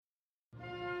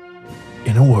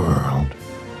a world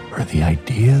where the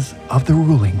ideas of the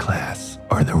ruling class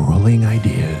are the ruling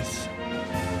ideas,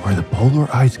 where the polar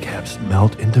ice caps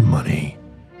melt into money,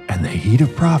 and the heat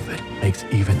of profit makes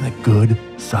even the good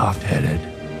soft-headed.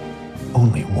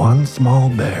 Only one small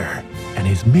bear and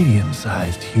his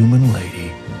medium-sized human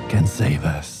lady can save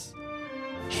us.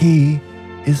 He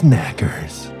is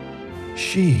Knackers.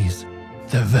 She's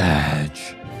the Vag.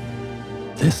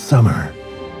 This summer,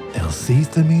 they'll seize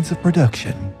the means of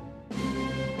production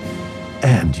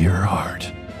and your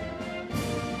heart.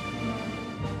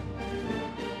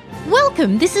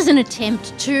 Welcome. This is an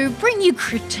attempt to bring you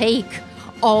critique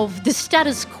of the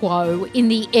status quo in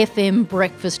the FM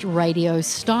breakfast radio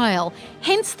style,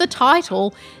 hence the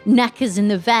title, Knackers in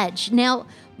the Vag. Now,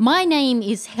 my name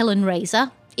is Helen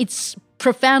Razor. It's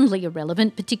profoundly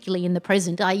irrelevant, particularly in the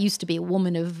present. I used to be a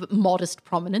woman of modest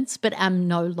prominence, but am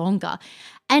no longer.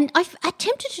 And I've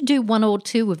attempted to do one or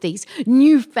two of these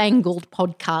newfangled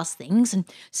podcast things, and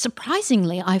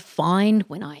surprisingly, I find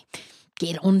when I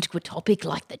get onto a topic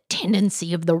like the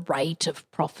tendency of the rate of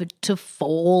profit to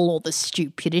fall, or the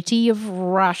stupidity of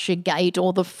Russiagate,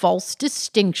 or the false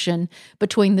distinction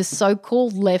between the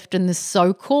so-called left and the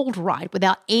so-called right,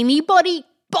 without anybody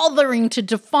bothering to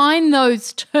define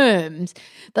those terms,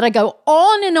 that I go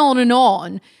on and on and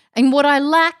on. And what I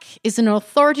lack is an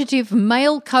authoritative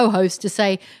male co-host to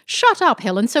say, shut up,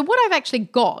 Helen. So what I've actually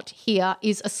got here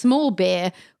is a small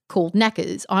bear called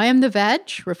Knackers. I am the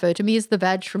Vag. Refer to me as the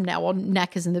Vag from now on,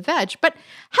 Knackers and the Vag. But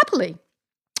happily,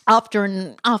 after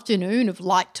an afternoon of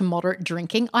light to moderate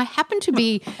drinking, I happen to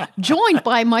be joined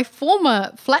by my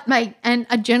former flatmate and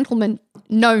a gentleman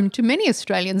known to many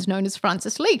Australians, known as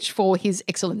Francis Leach, for his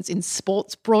excellence in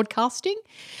sports broadcasting,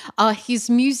 his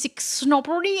music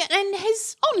snobbery, and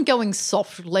his ongoing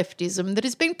soft leftism that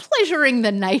has been pleasuring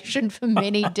the nation for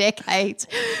many decades.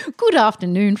 Good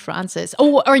afternoon, Francis.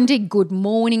 Or indeed, good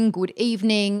morning, good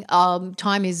evening.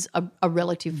 Time is a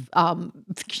relative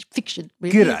fiction,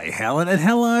 really. G'day, Helen, and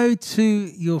hello to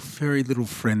your furry little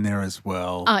friend there as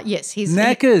well. Yes, he's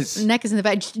Knackers. Knackers in the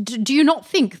Vag. Do you not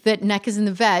think that Knackers in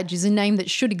the Vag is a name that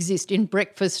should exist in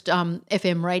breakfast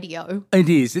FM radio? It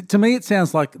is. To me, it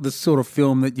sounds like the sort of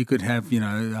film that you could have,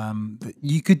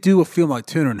 you could do a film like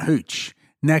Turner and Hooch,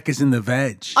 Knackers in the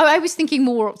Vag. I was thinking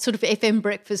more sort of FM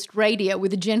breakfast radio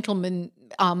with a gentleman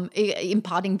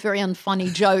imparting very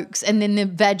unfunny jokes, and then the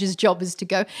Vag's job is to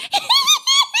go,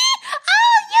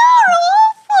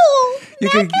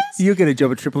 You'll get a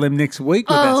job at Triple M next week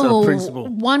with that sort of principle.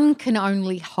 One can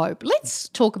only hope. Let's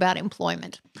talk about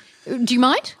employment. Do you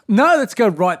mind? No, let's go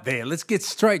right there. Let's get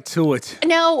straight to it.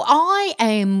 Now, I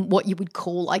am what you would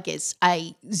call, I guess,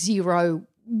 a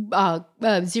zero-hour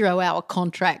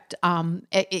contract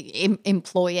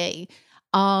employee.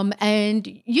 And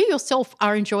you yourself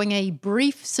are enjoying a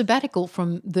brief sabbatical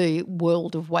from the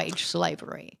world of wage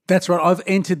slavery. That's right. I've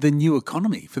entered the new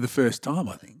economy for the first time,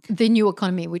 I think. The new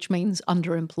economy, which means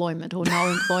underemployment or no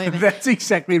employment. That's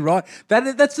exactly right.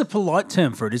 That's the polite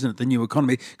term for it, isn't it, the new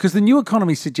economy? Because the new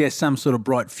economy suggests some sort of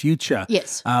bright future,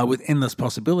 yes, with endless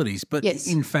possibilities. But yes,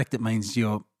 in fact, it means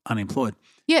you're unemployed.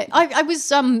 Yeah, I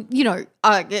was,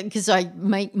 because I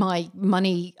make my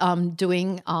money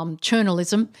doing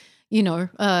journalism,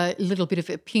 a little bit of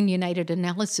opinionated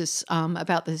analysis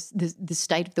about the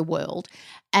state of the world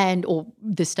or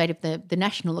the state of the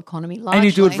national economy largely. And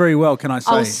you do it very well, can I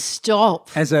say? Oh, stop.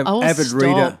 As an avid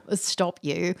reader. Stop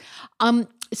you.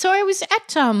 So I was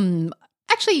at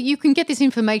actually, you can get this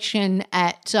information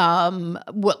at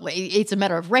it's a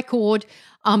matter of record,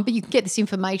 but you can get this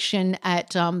information at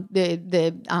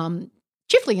the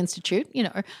Chifley Institute,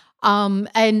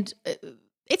 and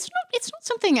it's not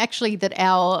something actually that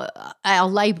our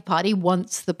Labor Party,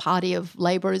 once the party of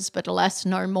labourers, but alas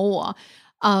no more,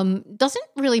 doesn't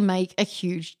really make a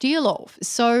huge deal of.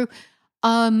 So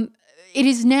it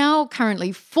is now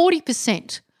currently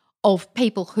 40% of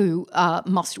people who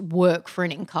must work for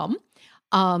an income.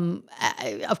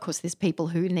 Of course, there's people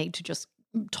who need to just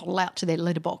toddle out to their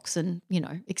letterbox and,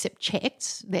 accept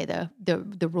checks. They're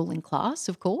the ruling class,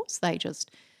 of course. They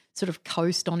just sort of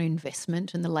coast on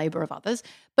investment and the labour of others.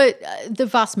 But the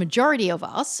vast majority of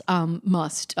us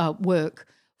must work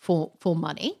for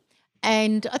money.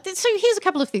 And so here's a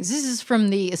couple of things. This is from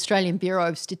the Australian Bureau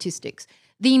of Statistics.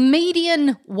 The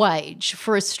median wage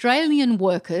for Australian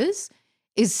workers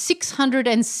is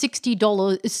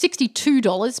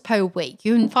 $662 per week.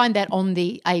 You can find that on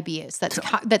the ABS.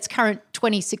 That's current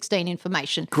 2016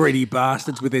 information. Greedy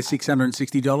bastards with their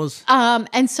 $660.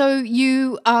 And so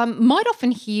you might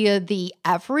often hear the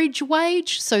average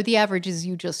wage. So the average is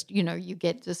you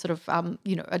get the sort of,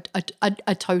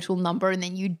 a total number, and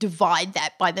then you divide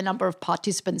that by the number of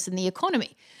participants in the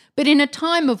economy. But in a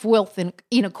time of wealth and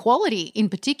inequality in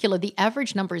particular, the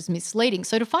average number is misleading.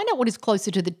 So to find out what is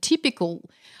closer to the typical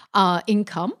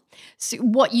income, so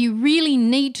what you really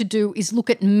need to do is look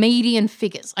at median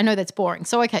figures. I know that's boring.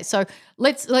 So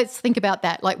let's think about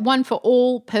that. Like one for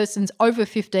all persons over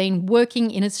 15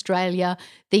 working in Australia,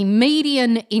 the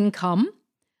median income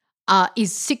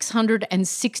is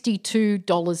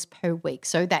 $662 per week.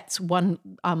 So that's one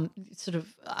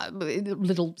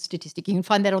little statistic. You can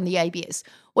find that on the ABS.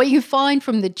 What you find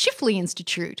from the Chifley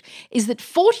Institute is that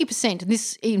 40%, and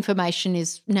this information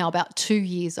is now about 2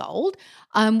 years old,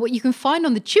 what you can find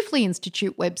on the Chifley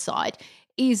Institute website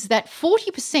is that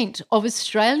 40% of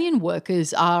Australian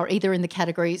workers are either in the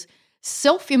categories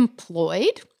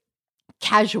self-employed,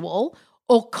 casual,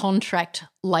 or contract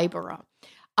labourer.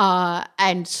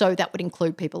 And so that would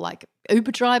include people like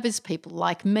Uber drivers, people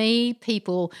like me,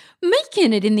 people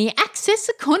making it in the access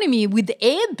economy with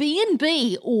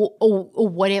Airbnb or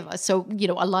whatever. So,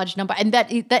 a large number. And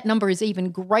that number is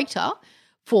even greater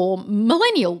for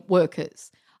millennial workers.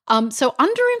 So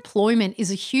underemployment is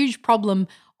a huge problem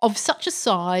of such a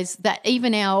size that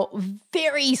even our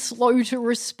very slow to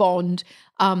respond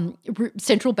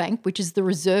central bank, which is the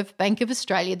Reserve Bank of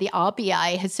Australia, the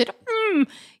RBA, has said,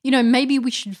 maybe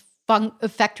we should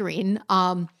factor in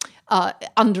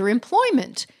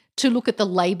underemployment to look at the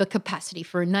labour capacity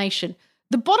for a nation.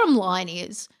 The bottom line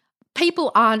is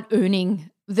people aren't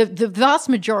earning, the vast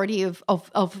majority of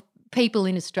people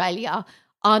in Australia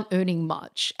aren't earning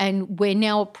much, and we're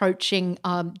now approaching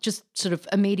just sort of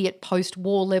immediate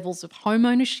post-war levels of home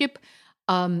ownership.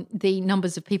 The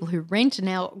numbers of people who rent are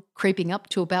now creeping up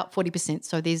to about 40%.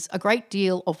 So there's a great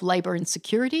deal of labour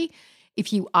insecurity.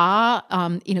 If you are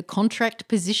in a contract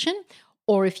position,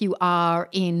 or if you are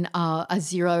in a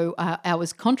 0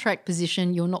 hours contract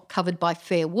position, you're not covered by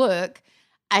Fair Work.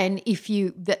 And if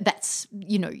that's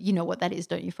what that is,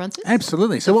 don't you, Francis?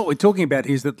 Absolutely. So what we're talking about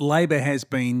is that Labor has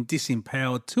been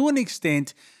disempowered to an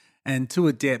extent and to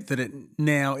a depth that it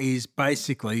now is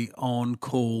basically on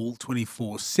call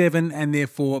 24/7, and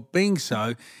therefore, being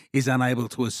so, is unable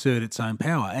to assert its own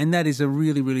power. And that is a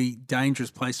really, really dangerous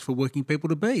place for working people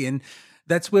to be. And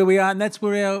that's where we are, and that's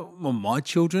where my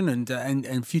children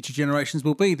and future generations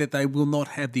will be, that they will not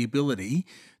have the ability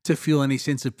to feel any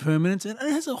sense of permanence. And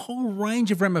it has a whole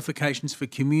range of ramifications for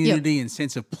community and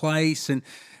sense of place and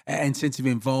sense of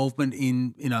involvement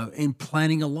in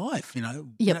planning a life, in a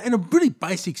really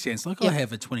basic sense. Like I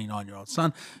have a 29-year-old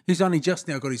son who's only just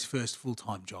now got his first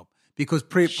full-time job, because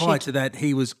prior to that,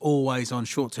 he was always on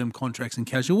short-term contracts and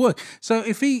casual work. So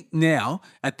if he now,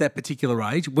 at that particular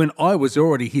age, when I was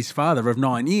already his father of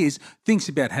 9 years, thinks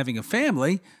about having a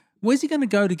family, where's he going to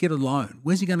go to get a loan?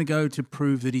 Where's he going to go to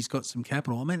prove that he's got some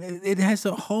capital? I mean, it has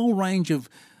a whole range of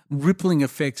rippling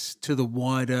effects to the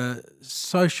wider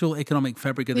social economic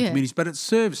fabric of the communities, but it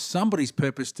serves somebody's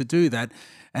purpose to do that.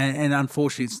 And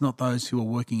unfortunately, it's not those who are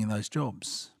working in those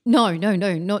jobs. No,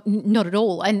 not at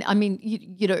all. And I mean,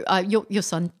 your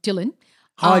son Dylan.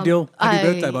 Hi, Dill. Happy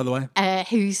birthday, by the way.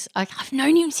 Who's I've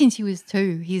known him since he was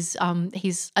 2. He's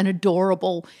an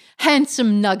adorable,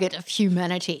 handsome nugget of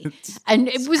humanity, and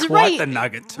it was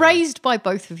raised by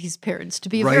both of his parents to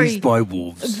be raised by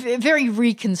wolves, a very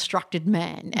reconstructed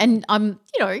man, and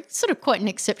sort of quite an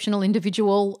exceptional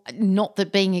individual. Not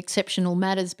that being exceptional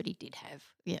matters, but he did have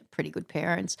pretty good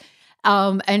parents.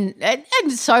 And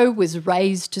so was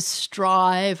raised to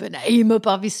strive and aim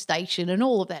above his station and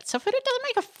all of that stuff. But it doesn't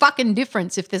make a fucking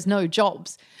difference if there's no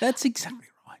jobs. That's exactly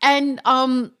right. And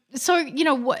so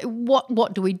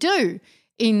what do we do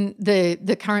in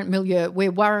the current milieu? We're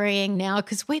worrying now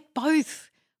because we're both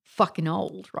fucking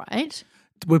old, right?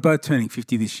 We're both turning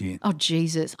 50 this year. Oh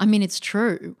Jesus! I mean, it's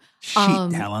true.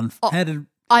 Shit, Helen.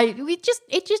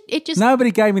 It just nobody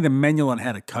gave me the manual on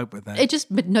how to cope with that.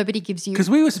 But nobody gives you, because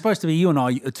we were supposed to be, you and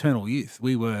I, eternal youth.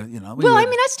 We were, we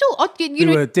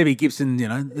were Debbie Gibson,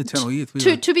 eternal youth.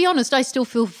 To be honest, I still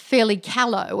feel fairly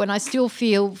callow, and I still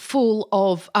feel full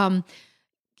of. I'm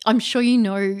sure you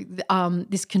know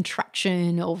this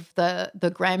contraction of the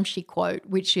Gramsci quote,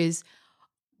 which is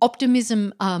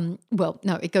optimism.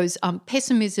 It goes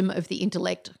pessimism of the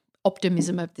intellect,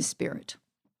 optimism of the spirit.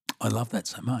 I love that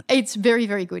so much. It's very,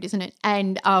 very good, isn't it?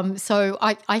 And so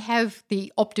I have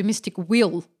the optimistic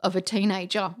will of a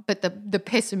teenager, but the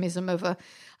pessimism of a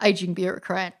aging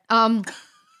bureaucrat. But,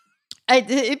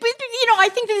 I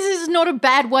think this is not a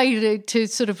bad way to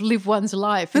sort of live one's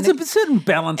life. There's a certain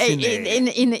balance in there.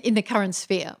 In the current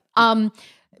sphere.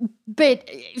 But,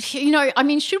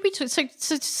 should we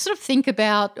sort of think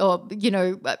about,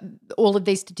 all of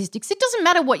these statistics? It doesn't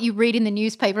matter what you read in the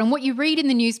newspaper, and what you read in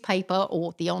the newspaper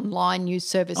or the online news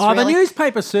service. The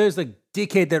newspaper serves the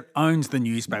dickhead that owns the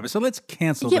newspaper, so let's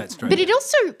cancel that straight. But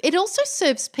it also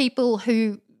serves people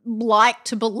who like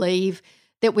to believe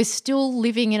that we're still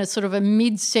living in a sort of a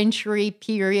mid-century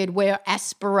period where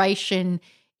aspiration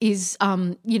is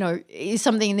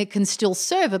something that can still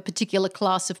serve a particular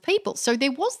class of people. So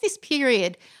there was this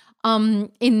period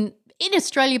in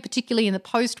Australia, particularly in the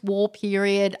post-war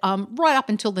period, right up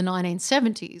until the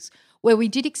 1970s, where we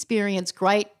did experience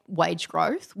great wage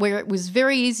growth, where it was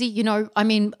very easy.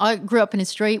 I grew up in a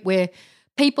street where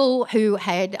people who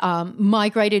had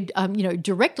migrated,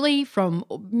 directly from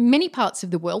many parts of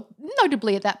the world,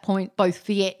 notably at that point both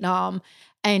Vietnam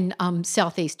and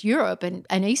Southeast Europe and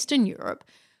Eastern Europe,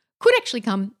 could actually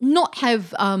come, not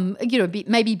have,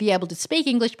 maybe be able to speak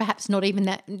English, perhaps not even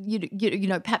that,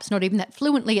 perhaps not even that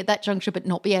fluently at that juncture, but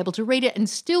not be able to read it and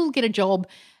still get a job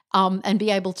and be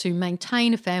able to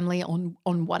maintain a family on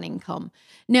one income.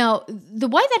 Now, the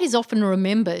way that is often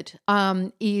remembered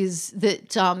is that,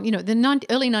 the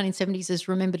early 1970s is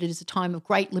remembered as a time of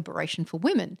great liberation for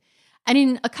women. And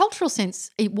in a cultural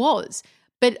sense, it was.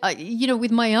 But,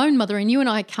 with my own mother, and you and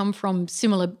I come from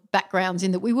similar backgrounds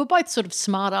in that we were both sort of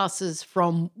smart asses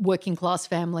from working class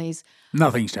families.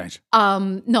 Nothing's changed.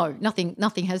 No,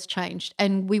 nothing has changed.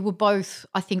 And we were both,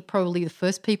 I think, probably the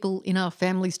first people in our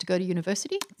families to go to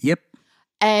university. Yep.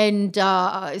 And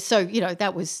so,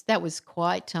 that was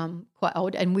quite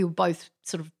odd. And we were both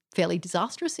sort of fairly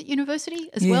disastrous at university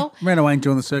as well. Ran away and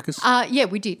joined the circus. Yeah,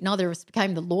 we did. Neither of us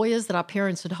became the lawyers that our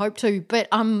parents had hoped to. But,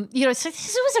 so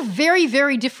this was a very,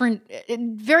 very different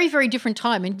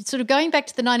time. And sort of going back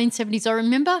to the 1970s, I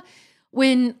remember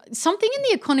when something in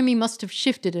the economy must have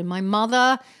shifted and my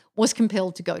mother was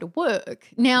compelled to go to work.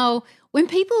 Now, when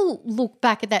people look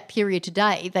back at that period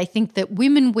today, they think that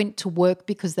women went to work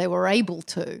because they were able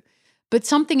to. But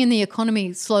something in the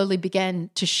economy slowly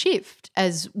began to shift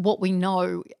as what we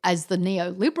know as the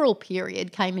neoliberal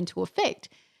period came into effect.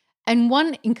 And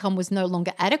one income was no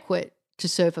longer adequate to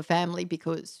serve a family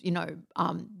because,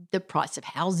 the price of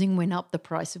housing went up, the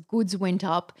price of goods went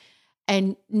up,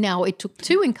 and now it took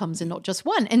two incomes and not just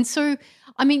one. And so,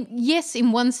 yes,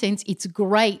 in one sense, it's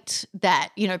great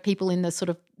that, people in the sort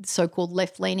of so-called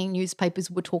left-leaning newspapers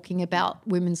were talking about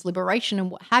women's liberation and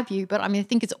what have you. But, I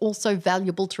think it's also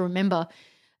valuable to remember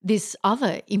this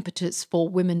other impetus for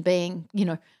women being,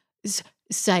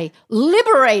 say,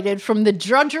 liberated from the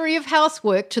drudgery of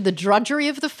housework to the drudgery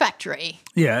of the factory.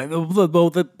 Yeah,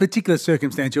 well, the particular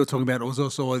circumstance you're talking about was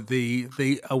also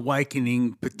the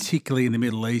awakening, particularly in the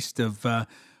Middle East, of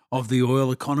the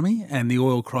oil economy and the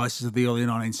oil crisis of the early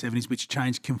 1970s, which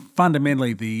changed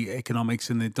fundamentally the economics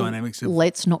and the dynamics of...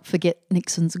 Let's not forget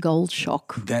Nixon's gold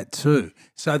shock. That too.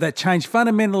 So that changed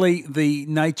fundamentally the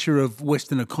nature of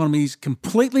Western economies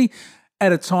completely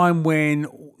at a time when,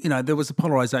 there was a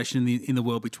polarisation in the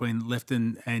world between left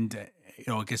and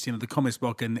the Communist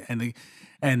bloc and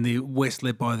the West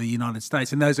led by the United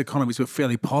States, and those economies were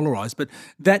fairly polarised. But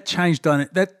that changed,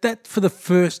 that for the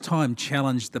first time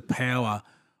challenged the power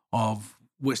of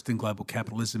Western global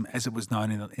capitalism as it was known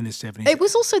in the 70s. It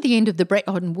was also the end of the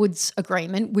Bretton Woods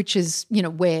Agreement, which is,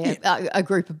 where a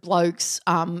group of blokes,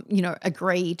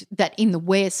 agreed that in the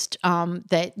West,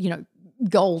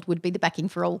 gold would be the backing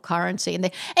for all currency. And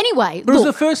anyway, but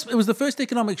it was the first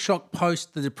economic shock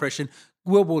post the Depression.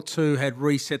 World War II had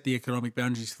reset the economic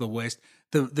boundaries for the West.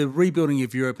 The rebuilding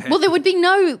of Europe had... Well, there would be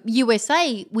no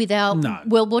USA without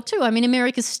World War II.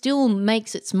 America still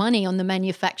makes its money on the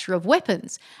manufacture of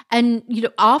weapons. And,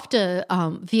 after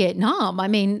Vietnam, all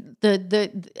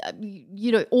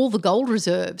the gold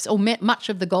reserves, or much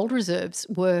of the gold reserves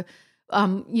were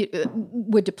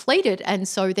depleted. And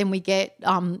so then we get,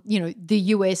 the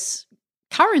US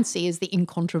currency is the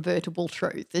incontrovertible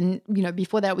truth. And,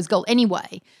 before that was gold.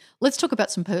 Anyway, let's talk about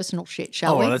some personal shit,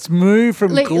 shall we? Let's move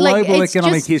from global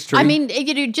economic history.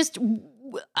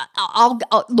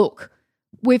 Look,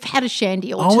 we've had a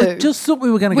shandy or two. I just thought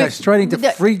we were going to go straight into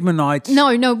Friedmanite.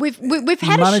 No, we've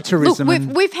had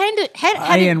monetarism. We've had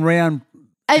Ayn Rand.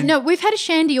 No, we've had a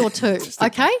shandy or two.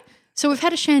 Okay, so we've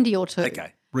had a shandy or two.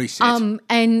 Okay, reset.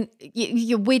 And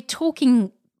we're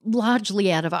talking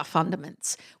largely out of our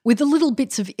fundaments, with the little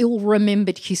bits of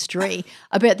ill-remembered history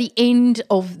about the end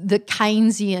of the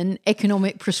Keynesian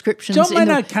economic prescriptions. John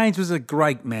Maynard Keynes was a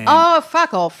great man. Oh,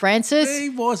 fuck off, Francis. He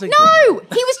was a No,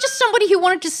 he was just somebody who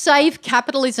wanted to save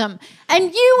capitalism.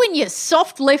 And you and your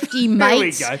soft lefty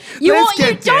mates, There we go. Let's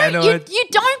get down to it. You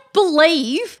don't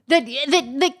believe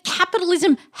that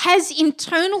capitalism has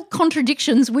internal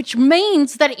contradictions, which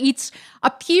means that it's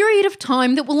a period of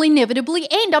time that will inevitably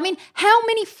end. I mean, how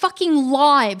many fucking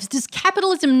lives does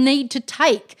capitalism need to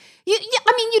take?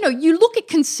 You look at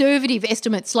conservative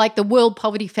estimates like the World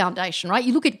Poverty Foundation, right?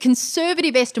 You look at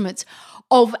conservative estimates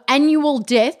of annual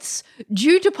deaths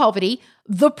due to poverty,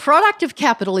 the product of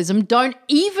capitalism. Don't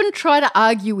even try to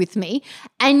argue with me.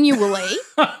 Annually,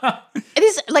 it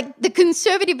is like the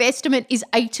conservative estimate is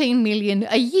 18 million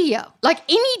a year. Like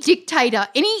any dictator,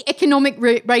 any economic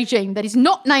regime that is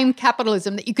not named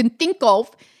capitalism that you can think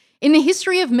of in the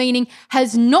history of meaning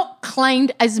has not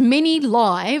claimed as many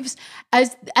lives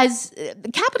as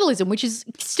capitalism, which is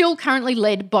still currently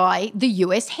led by the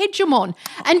US hegemon.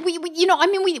 And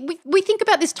we think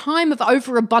about this time of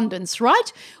overabundance,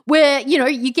 right? Where,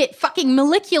 you get fucking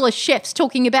molecular chefs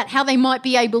talking about how they might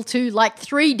be able to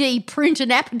 3D print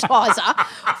an appetizer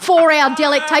for our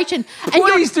delectation. And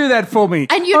Please do that for me.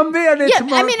 And I'm there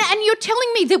tomorrow. and you're telling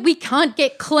me that we can't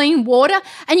get clean water,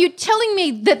 and you're telling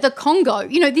me that the Congo,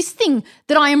 this thing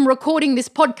that I am recording this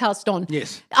podcast on,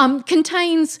 yes,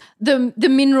 contains the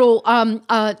mineral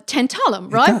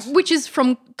tantalum, right? does. Which is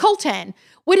from coltan.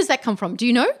 Where does that come from? Do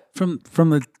you know? From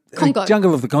the Congo.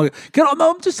 jungle of the Congo.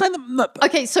 I'm just saying that. No,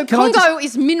 Okay, so Congo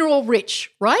is mineral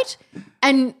rich, right?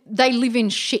 And they live in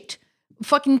shit.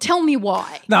 Fucking tell me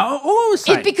why. No, all I was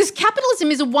saying. Because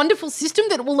capitalism is a wonderful system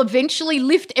that will eventually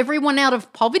lift everyone out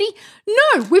of poverty.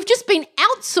 No, we've just been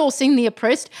outsourcing the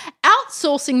oppressed,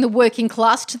 outsourcing the working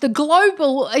class to the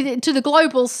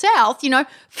global south.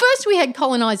 First we had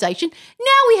colonization,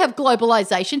 now we have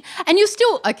globalization, and you're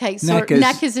still okay. So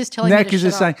Knackers is telling me to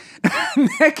shut up.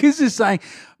 Knackers is saying,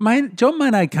 John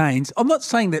Maynard Keynes. I'm not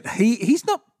saying that he's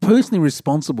not personally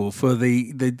responsible for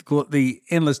the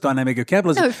endless dynamic of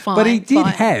capitalism. No, fine, but he did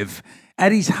fine. have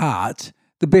at his heart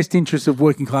the best interests of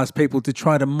working class people to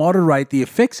try to moderate the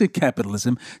effects of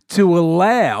capitalism to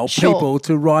allow people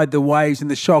to ride the waves and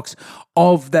the shocks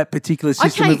of that particular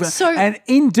system. Okay, so and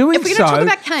in doing if we're gonna talk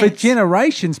about so, Keynes, for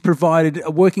generations provided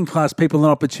working class people an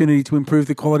opportunity to improve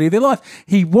the quality of their life.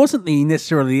 He wasn't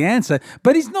necessarily the answer,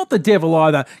 but he's not the devil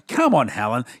either. Come on,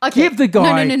 Helen. Okay. Give the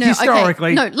guy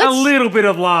historically Okay. No, a little bit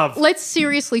of love. Let's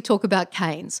seriously talk about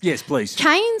Keynes. Yes, please.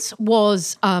 Keynes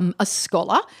was a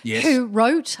scholar who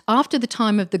wrote after the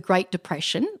time of the Great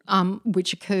Depression,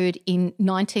 which occurred in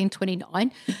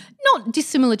 1929, not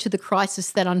dissimilar to the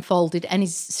crisis that unfolded and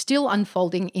is still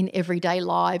unfolding in everyday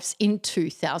lives in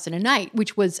 2008,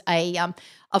 which was a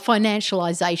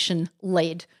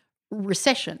financialization-led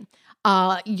recession.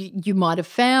 You might have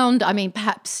found,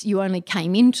 perhaps you only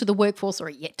came into the workforce or are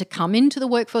yet to come into the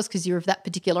workforce because you're of that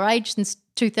particular age since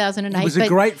 2008. It was a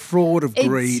great fraud of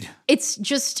greed. It's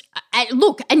just,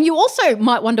 look, and you also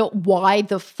might wonder why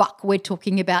the fuck we're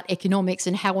talking about economics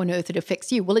and how on earth it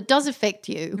affects you. Well, it does affect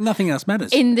you. Nothing else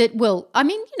matters. In that,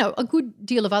 a good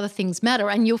deal of other things matter.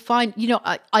 And you'll find,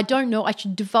 I don't know, I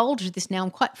should divulge this now.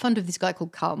 I'm quite fond of this guy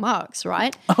called Karl Marx,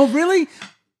 right? Oh, really?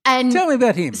 And tell me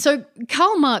about him. So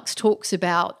Karl Marx talks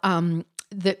about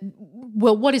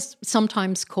what is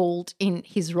sometimes called in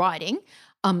his writing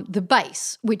the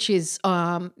base, which is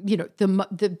the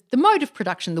mode of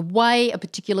production, the way a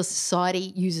particular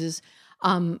society uses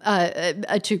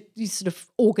to sort of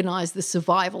organise the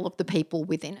survival of the people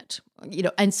within it.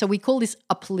 And so we call this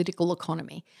a political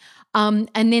economy. And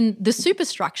then the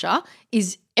superstructure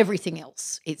is everything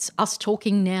else. It's us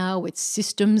talking now. It's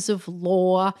systems of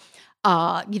law.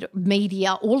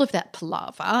 Media, all of that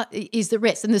palaver is the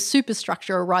rest. And the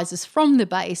superstructure arises from the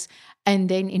base and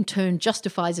then in turn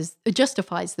justifies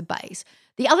the base.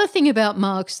 The other thing about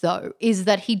Marx, though, is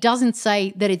that he doesn't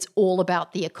say that it's all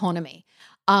about the economy.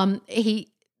 In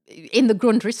the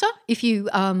Grundrisse, if you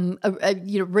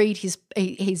read his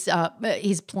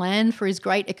plan for his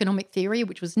great economic theory,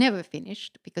 which was never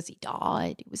finished because he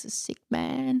died, he was a sick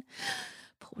man.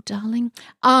 Poor darling.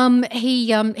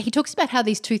 He talks about how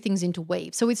these two things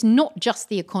interweave. So it's not just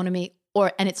the economy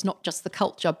and it's not just the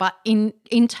culture, but in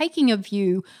taking a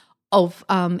view of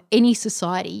any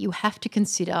society, you have to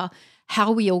consider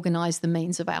how we organise the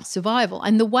means of our survival.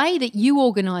 And the way that you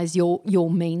organise your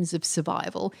means of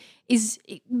survival is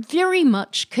very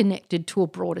much connected to a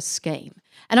broader scheme.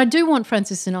 And I do want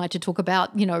Francis and I to talk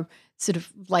about, sort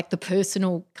of like the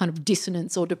personal kind of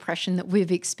dissonance or depression that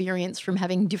we've experienced from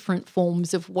having different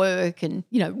forms of work and,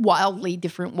 wildly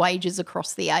different wages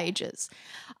across the ages.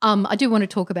 I do want to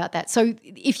talk about that. So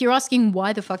if you're asking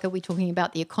why the fuck are we talking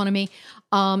about the economy,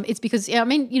 it's because,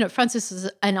 Francis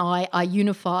and I are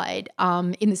unified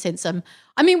in the sense,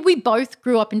 we both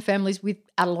grew up in families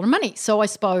without a lot of money. So I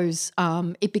suppose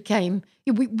it became,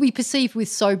 we perceive with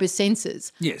sober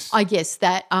senses, yes, I guess,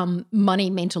 that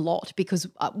money meant a lot because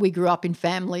we grew up in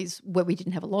families where we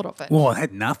didn't have a lot of it. Well, I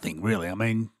had nothing really. I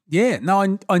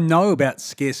know about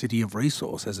scarcity of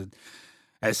resource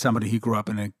as somebody who grew up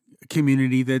in a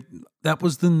community that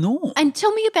was the norm. And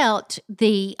tell me about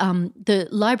the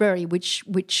library which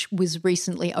was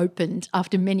recently opened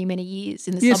after many, many years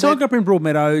in the suburb. So I grew up in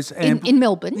Broadmeadows. And in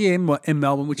Melbourne? Yeah, in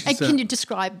Melbourne, which is... can you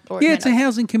describe Broadmeadows? Yeah, it's a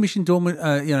housing commission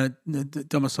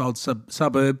domiciled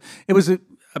suburb. It was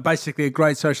basically a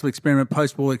great social experiment,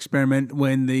 post-war experiment,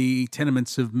 when the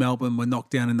tenements of Melbourne were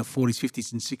knocked down in the 40s,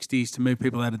 50s and 60s to move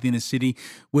people out of the inner city.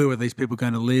 Where were these people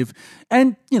going to live?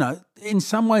 And, in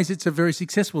some ways it's a very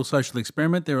successful social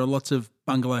experiment. There are lots of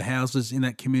bungalow houses in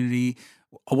that community,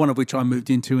 one of which I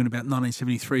moved into in about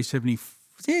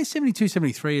 1972,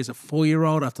 73 as a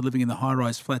 4-year-old after living in the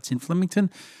high-rise flats in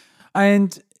Flemington.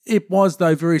 And it was,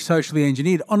 though, very socially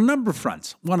engineered on a number of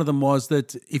fronts. One of them was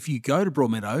that if you go to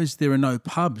Broadmeadows, there are no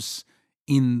pubs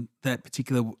in that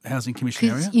particular housing commission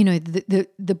area. Because,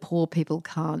 the poor people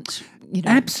can't,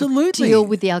 absolutely deal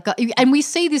with the alcohol. And we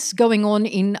see this going on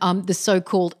in the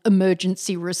so-called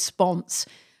emergency response,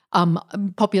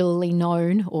 popularly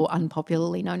known or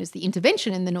unpopularly known as the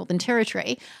intervention in the Northern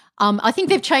Territory. I think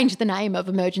they've changed the name of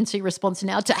emergency response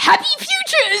now to Happy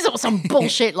Futures or some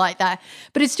bullshit like that.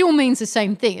 But it still means the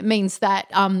same thing. It means that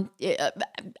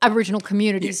Aboriginal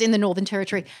communities in the Northern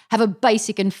Territory have a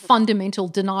basic and fundamental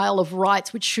denial of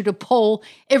rights which should appall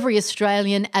every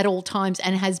Australian at all times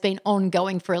and has been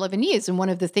ongoing for 11 years. And one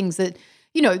of the things that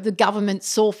the government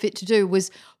saw fit to do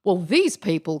was, well, these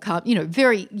people can't,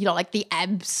 very, like the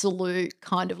absolute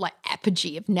kind of like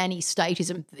apogee of nanny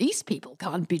statism. These people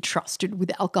can't be trusted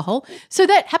with alcohol. So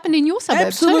that happened in your suburb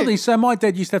Absolutely. too. So my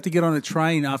dad used to have to get on a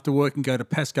train after work and go to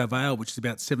Pascoe Vale, which is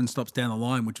about 7 stops down the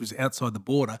line, which was outside the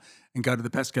border, and go to the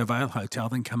Pascoe Vale Hotel,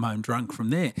 then come home drunk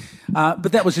from there.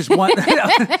 But that was just one.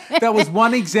 That was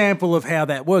one example of how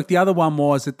that worked. The other one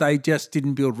was that they just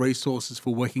didn't build resources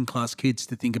for working class kids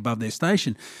to think above their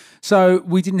station. So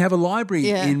we didn't have a library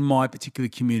in my particular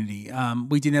community.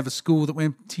 We didn't have a school that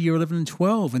went to year 11 and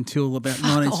 12 until about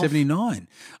 1979.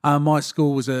 My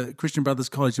school was a Christian Brothers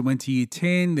College that went to year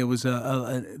 10. There was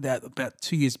about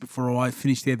 2 years before I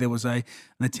finished there was an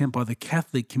attempt by the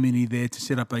Catholic community there to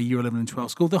set up a year 11 and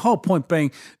 12 school. The whole point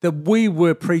being that we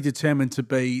were predetermined to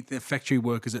be the factory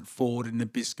workers at Ford and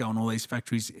Nabisco and all these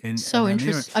factories. So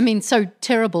interesting. So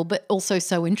terrible, but also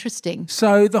so interesting.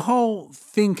 So the whole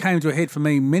thing came to a head for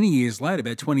me many years later.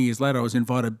 About 20 years later, I was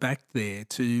invited back there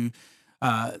to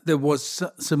there was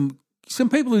some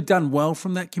people who'd done well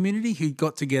from that community who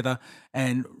got together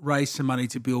and raised some money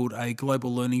to build a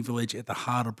global learning village at the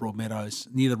heart of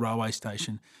Broadmeadows near the railway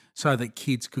station so that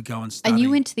kids could go and study. And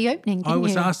you went to the opening, didn't you? I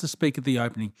was asked to speak at the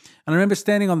opening. And I remember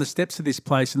standing on the steps of this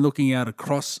place and looking out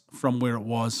across from where it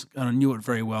was, and I knew it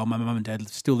very well. My mum and dad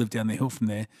still lived down the hill from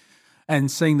there,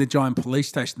 and seeing the giant police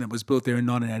station that was built there in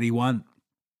 1981.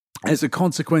 As a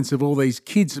consequence of all these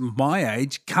kids my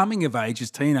age, coming of age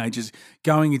as teenagers,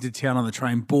 going into town on the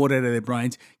train, bored out of their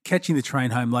brains, catching the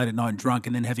train home late at night drunk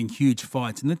and then having huge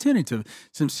fights. And they turned into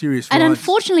some serious And riots.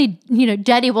 unfortunately,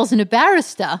 Daddy wasn't a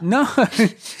barrister. No.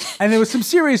 And there was some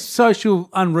serious social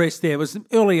unrest there. It was the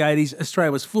early 80s.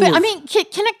 Australia was full of...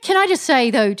 Can I just say,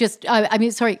 though,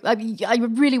 I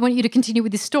really want you to continue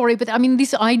with this story, but,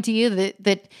 this idea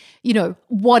that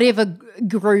whatever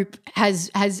group has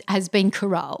been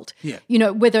corralled,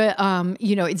 whether,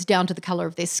 it's down to the colour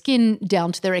of their skin,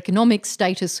 down to their economic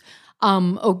status,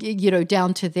 or,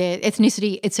 down to their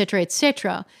ethnicity, et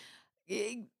cetera,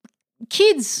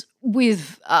 kids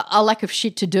with a lack of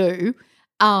shit to do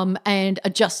and a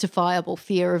justifiable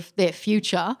fear of their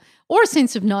future or a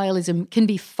sense of nihilism can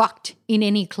be fucked in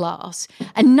any class.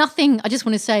 And nothing, I just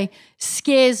want to say,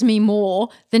 scares me more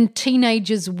than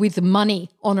teenagers with money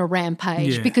on a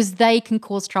rampage because they can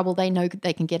cause trouble they know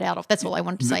they can get out of. That's all I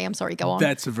wanted to say. I'm sorry, go on.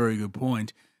 That's a very good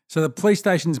point. So the police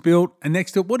station's built, and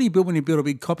next to it, what do you build when you build a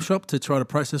big cop shop to try to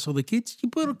process all the kids? You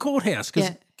build a courthouse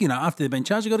because, after they've been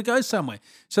charged, you've got to go somewhere.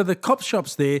 So the cop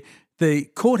shop's there, the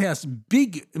courthouse,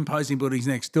 big imposing buildings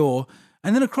next door,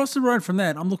 and then across the road from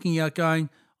that, I'm looking out going,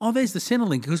 oh, there's the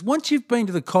Centrelink. Because once you've been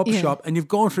to the cop shop and you've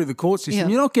gone through the court system,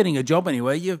 you're not getting a job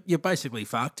anywhere. You're basically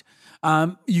fucked.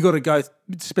 You got to go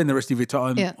spend the rest of your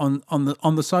time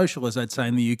on the social, as they'd say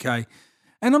in the UK.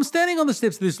 And I'm standing on the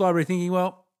steps of this library thinking,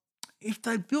 well, if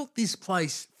they'd built this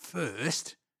place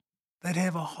first, they'd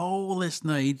have a whole less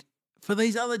need for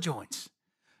these other joints.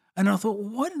 And I thought, well,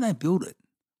 why didn't they build it?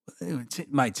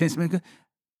 It made sense to me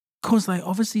because they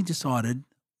obviously decided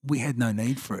we had no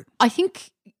need for it. I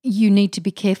think you need to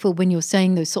be careful when you're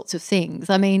saying those sorts of things.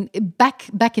 I mean,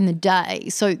 back in the day,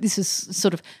 so this is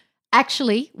sort of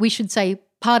actually, we should say,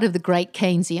 part of the great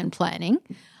Keynesian planning.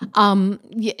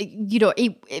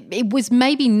 It was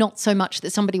maybe not so much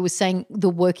that somebody was saying the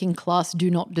working class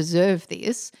do not deserve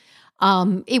this.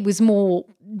 It was more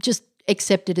just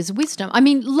accepted as wisdom. I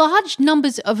mean, large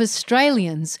numbers of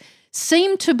Australians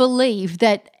seem to believe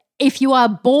that if you are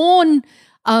born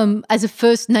as a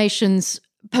First Nations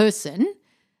person,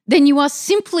 then you are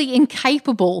simply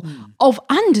incapable of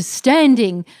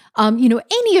understanding,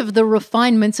 any of the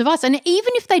refinements of us. And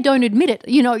even if they don't admit it,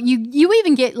 you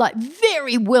even get like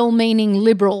very well-meaning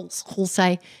liberals who'll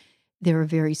say, they're a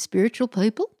very spiritual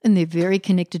people and they're very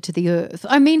connected to the earth.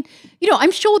 I mean,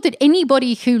 I'm sure that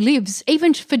anybody who lives,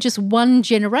 even for just one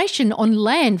generation on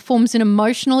land, forms an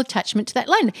emotional attachment to that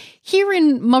land. Here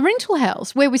in my rental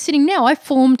house where we're sitting now, I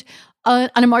formed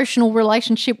an emotional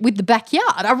relationship with the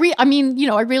backyard. I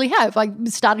really have. I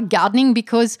started gardening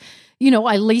because,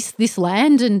 I leased this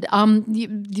land and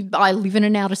I live in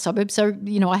an outer suburb, so,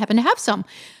 I happen to have some.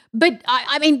 But,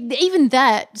 I mean, even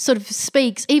that sort of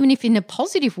speaks, even if in a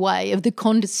positive way, of the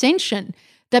condescension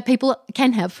that people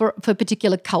can have for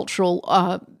particular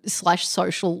cultural /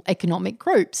 social economic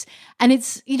groups. And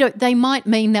it's, they might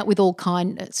mean that with all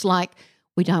kindness, like,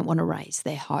 we don't want to raise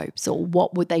their hopes, or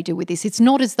what would they do with this? It's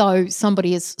not as though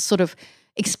somebody is sort of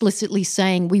explicitly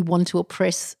saying we want to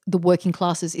oppress the working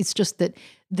classes. It's just that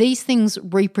these things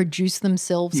reproduce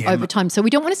themselves over time. So we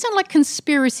don't want to sound like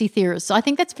conspiracy theorists. I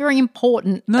think that's very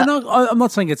important. No, I'm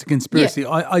not saying it's a conspiracy. Yeah.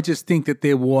 I just think that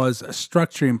there was a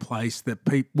structure in place that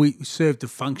we served to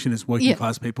function as working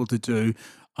class people to do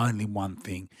only one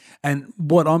thing. And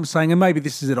what I'm saying, and maybe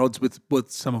this is at odds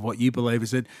with some of what you believe,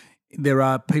 is that there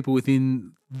are people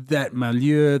within that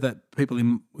milieu, that people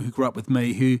who grew up with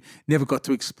me, who never got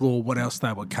to explore what else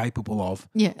they were capable of.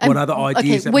 Yeah. What other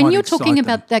ideas that when might you're talking excite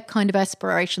about that kind of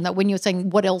aspiration, that when you're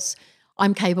saying what else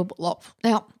I'm capable of.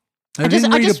 Now, they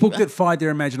didn't read a book that fired their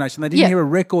imagination. They didn't hear a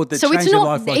record that changed their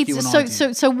life like you and I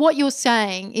did. So what you're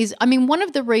saying is, I mean, one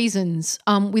of the reasons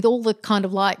with all the kind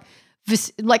of like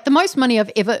the most money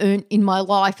I've ever earned in my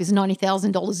life is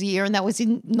 $90,000 a year, and that was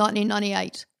in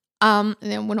 1998. And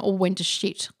then when it all went to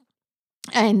shit,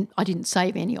 and I didn't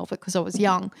save any of it because I was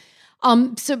young.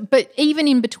 But even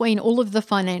in between all of the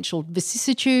financial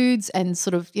vicissitudes and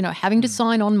sort of, having to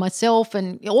sign on myself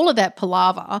and all of that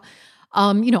palaver,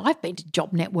 I've been to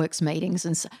Job Networks meetings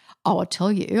and I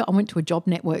tell you, I went to a Job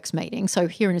Networks meeting. So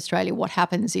here in Australia, what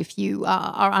happens if you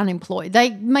are unemployed?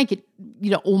 They make it,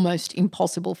 almost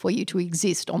impossible for you to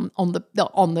exist on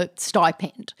the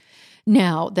stipend.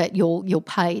 Now that you're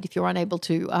paid if you're unable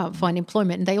to find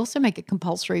employment. And they also make it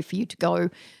compulsory for you to go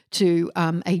to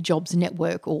a jobs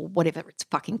network or whatever it's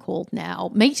fucking called now,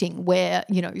 meeting where,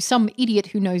 some idiot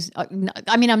who knows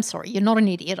I'm sorry, you're not an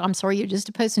idiot. I'm sorry, you're just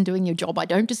a person doing your job. I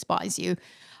don't despise you.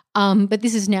 But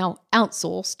this is now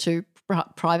outsourced to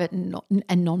private and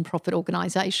non-profit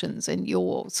organisations, and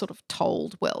you're sort of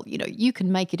told, well, you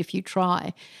can make it if you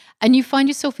try. And you find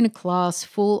yourself in a class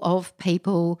full of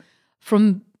people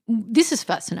from this is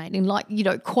fascinating, like,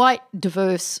 quite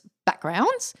diverse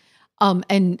backgrounds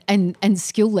and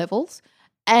skill levels.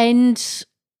 And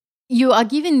you are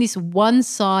given this one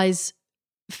size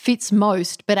fits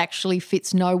most, but actually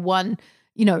fits no one,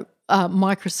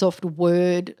 Microsoft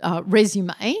Word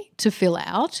resume to fill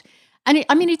out. And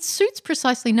it suits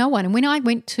precisely no one. And when I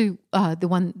went to the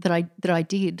one that I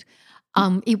did,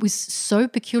 it was so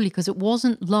peculiar because it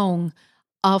wasn't long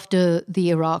after the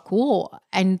Iraq War,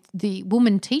 and the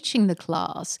woman teaching the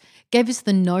class gave us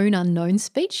the known unknown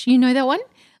speech. You know that one?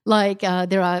 Like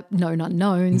there are known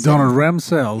unknowns. Donald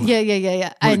Rumsfeld.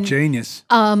 Yeah. What a genius.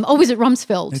 Was it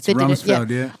Rumsfeld? It's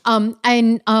Rumsfeld,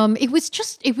 yeah. It was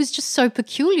just so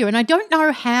peculiar, and I don't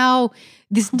know how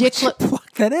this declaration.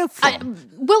 Pluck that out from?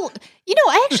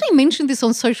 I actually mentioned this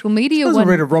on social media. I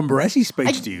read a Ron Barassi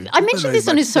speech to you. I mentioned this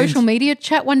on his social media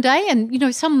chat one day,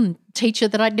 and some teacher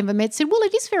that I'd never met said, well,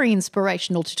 it is very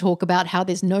inspirational to talk about how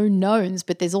there's no knowns,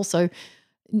 but there's also,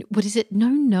 what is it, no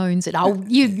knowns.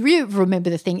 You remember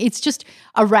the thing. It's just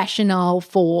a rationale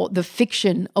for the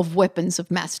fiction of weapons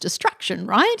of mass destruction,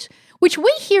 right? Which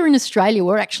we here in Australia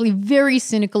were actually very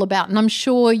cynical about, and I'm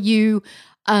sure you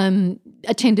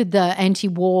attended the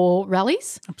anti-war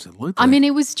rallies. Absolutely. I mean,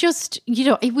 it was just,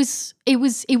 it was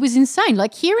insane.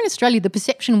 Like here in Australia, the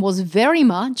perception was very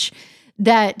much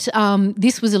that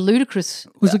this was a ludicrous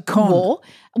con. war.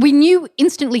 We knew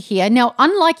instantly here. Now,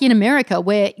 unlike in America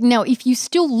where, now if you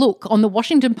still look on the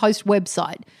Washington Post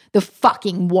website, the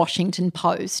fucking Washington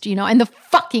Post, and the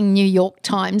fucking New York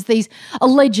Times, these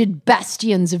alleged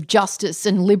bastions of justice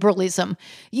and liberalism,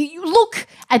 you look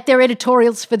at their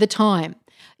editorials for the time.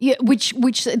 Yeah, which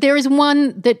there is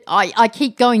one that I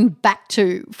keep going back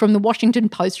to from the Washington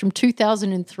Post from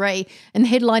 2003, and the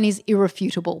headline is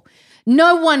irrefutable.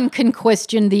 No one can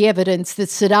question the evidence that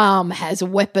Saddam has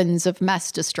weapons of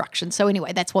mass destruction. So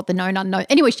anyway, that's what the known unknown.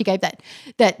 Anyway, she gave that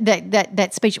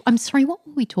speech. I'm sorry, what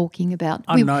were we talking about?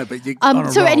 I know, but you.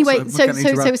 So anyway, so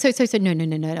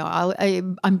no.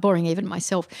 I'm boring even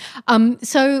myself. What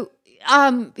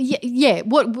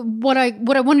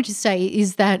I wanted to say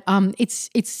is that it's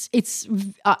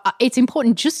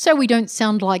important just so we don't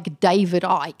sound like David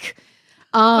Icke.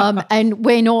 And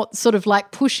we're not sort of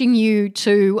like pushing you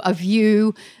to a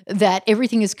view that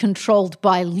everything is controlled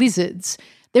by lizards.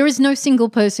 There is no single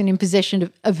person in possession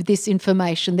of this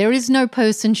information. There is no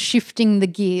person shifting the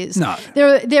gears. No.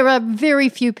 There are very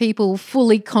few people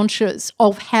fully conscious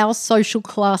of how social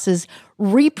classes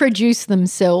reproduce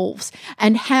themselves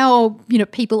and how,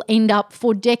 people end up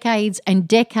for decades and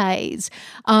decades,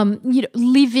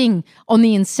 living on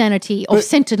the insanity of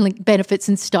Centrelink benefits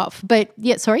and stuff. But,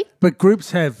 yeah, sorry? But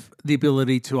groups have the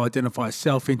ability to identify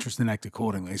self-interest and act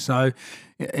accordingly. So,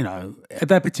 at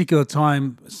that particular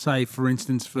time, say, for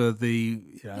instance, for the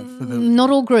Not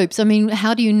all groups. I mean,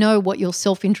 how do you know what your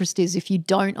self-interest is if you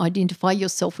don't identify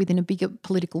yourself within a bigger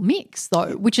political mix,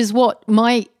 though, which is what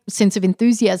my sense of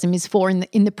enthusiasm is for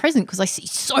in the present, because I see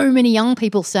so many young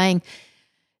people saying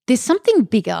there's something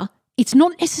bigger. It's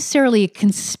not necessarily a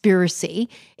conspiracy.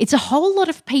 It's a whole lot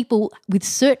of people with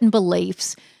certain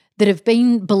beliefs that have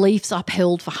been beliefs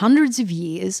upheld for hundreds of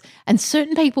years and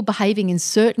certain people behaving in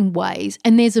certain ways,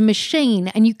 and there's a machine,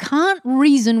 and you can't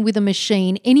reason with a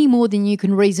machine any more than you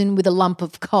can reason with a lump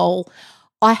of coal.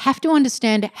 I have to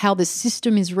understand how the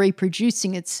system is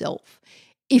reproducing itself.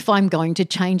 If I'm going to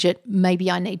change it, maybe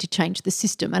I need to change the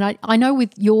system. And I know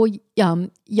with your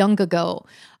younger girl,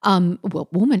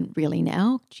 woman really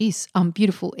now,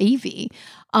 beautiful Evie,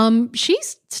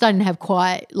 she's starting to have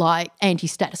quite like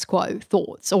anti-status quo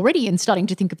thoughts already and starting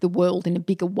to think of the world in a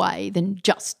bigger way than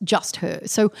just her.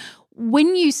 So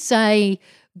when you say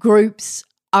groups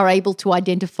are able to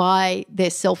identify their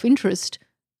self-interest,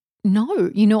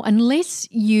 no, unless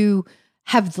you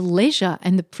have the leisure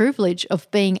and the privilege of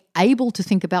being able to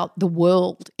think about the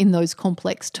world in those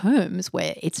complex terms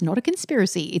where it's not a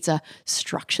conspiracy, it's a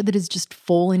structure that has just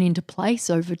fallen into place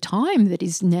over time that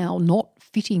is now not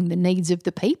fitting the needs of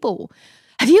the people.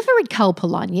 Have you ever read Karl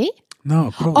Polanyi?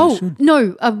 No, probably should.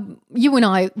 No, you and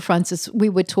I, Francis, we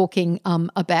were talking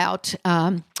about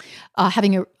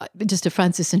having just a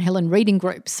Francis and Helen reading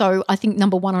group. So I think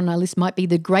number one on our list might be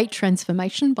The Great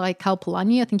Transformation by Karl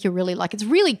Polanyi. I think you'll really like it. It's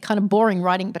really kind of boring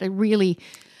writing, but a really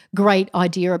great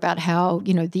idea about how,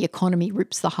 the economy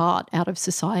rips the heart out of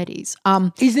societies.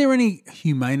 Is there any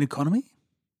humane economy?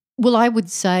 Well, I would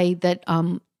say that,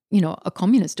 a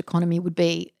communist economy would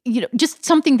be, just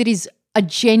something that is a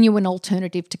genuine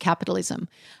alternative to capitalism.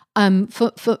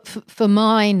 For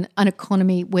mine, an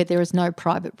economy where there is no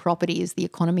private property is the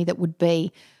economy that would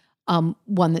be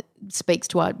one that speaks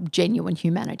to our genuine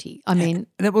humanity. I mean,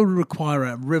 and that would require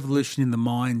a revolution in the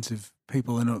minds of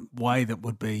people in a way that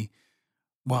would be,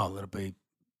 that'll be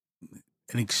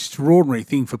an extraordinary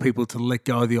thing for people to let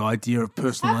go of the idea of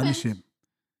personal ownership.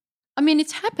 I mean,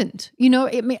 it's happened,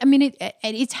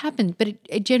 it's happened, but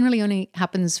it generally only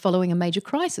happens following a major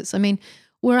crisis. I mean,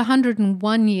 we're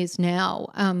 101 years now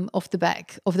off the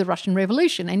back of the Russian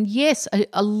Revolution. And yes,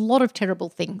 a lot of terrible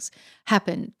things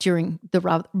happened during the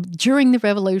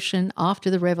revolution,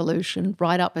 after the revolution,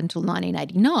 right up until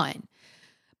 1989.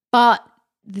 But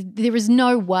there is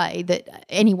no way that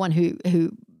anyone who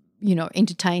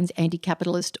entertains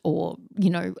anti-capitalist or,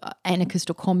 anarchist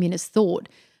or communist thought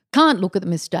can't look at the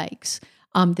mistakes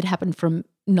that happened from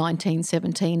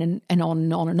 1917 and on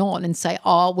and on and on and say,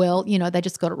 they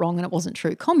just got it wrong and it wasn't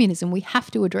true communism. We have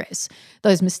to address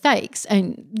those mistakes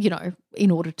and,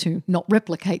 in order to not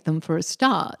replicate them for a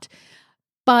start.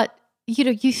 But,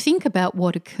 you think about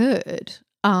what occurred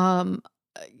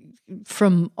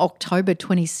from October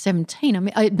 2017,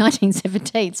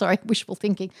 1917, sorry, wishful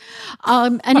thinking.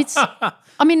 And it's,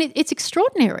 it's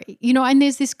extraordinary, and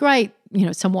there's this great,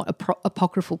 somewhat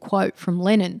apocryphal quote from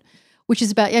Lenin, which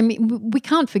is about, we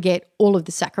can't forget all of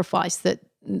the sacrifice that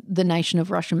the nation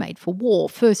of Russia made for war,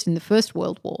 first in the First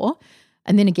World War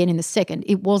and then again in the Second.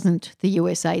 It wasn't the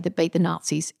USA that beat the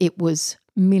Nazis. It was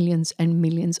millions and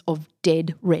millions of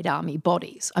dead Red Army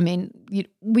bodies. I mean,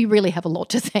 we really have a lot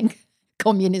to thank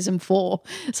communism for,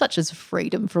 such as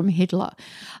freedom from Hitler.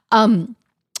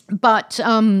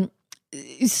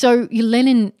 So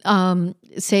Lenin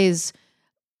says,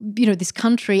 this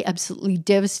country absolutely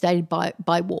devastated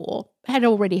by war, had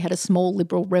already had a small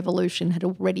liberal revolution, had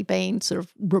already been sort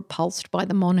of repulsed by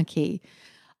the monarchy.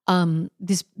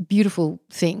 This beautiful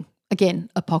thing,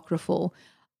 again, apocryphal,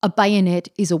 a bayonet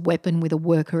is a weapon with a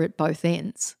worker at both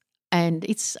ends. And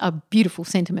it's a beautiful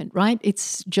sentiment, right?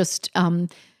 It's just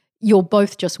you're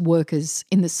both just workers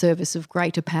in the service of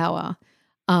greater power.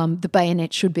 The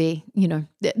bayonet should be,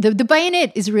 the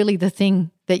bayonet is really the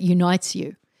thing that unites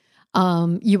you.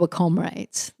 You are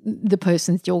comrades. The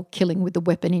person that you're killing with the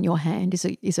weapon in your hand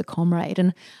is a comrade.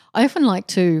 And I often like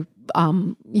to,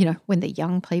 when the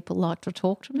young people like to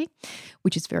talk to me,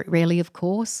 which is very rarely, of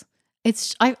course, I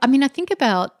think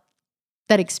about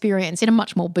that experience in a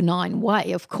much more benign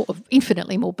way, of course,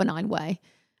 infinitely more benign way.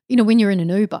 When you're in an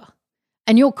Uber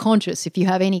and you're conscious, if you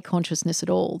have any consciousness at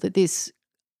all, that this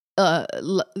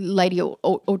lady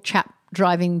or chap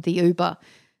driving the Uber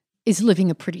is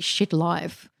living a pretty shit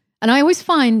life. And I always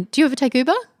find, do you ever take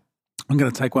Uber? I'm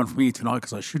going to take one from you tonight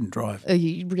because I shouldn't drive. Oh,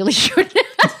 you really shouldn't.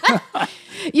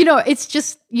 It's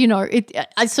just,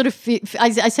 I sort of feel,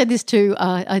 I said this to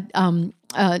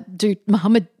dude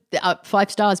Muhammad,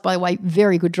 5 stars, by the way,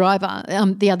 very good driver.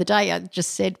 The other day I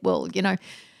just said, well,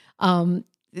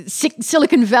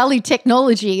 Silicon Valley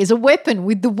technology is a weapon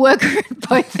with the worker at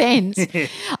both ends.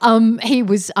 He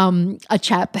was a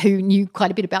chap who knew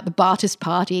quite a bit about the Ba'athist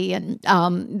Party, and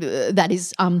that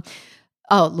is,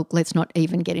 let's not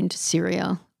even get into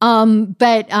Syria.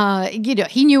 But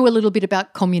he knew a little bit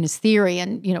about communist theory,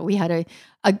 and we had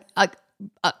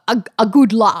a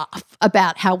good laugh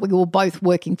about how we were both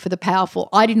working for the powerful.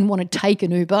 I didn't want to take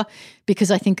an Uber because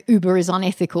I think Uber is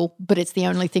unethical, but it's the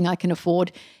only thing I can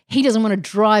afford. He doesn't want to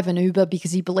drive an Uber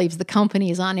because he believes the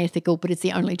company is unethical, but it's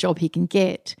the only job he can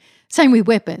get. Same with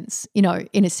weapons, in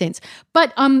a sense.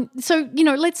 But so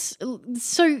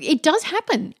it does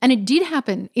happen, and it did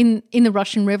happen in the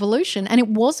Russian Revolution, and it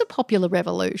was a popular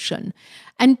revolution,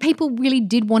 and people really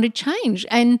did want to change.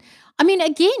 And I mean,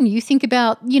 again, you think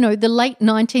about, the late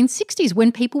 1960s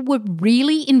when people were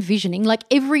really envisioning, like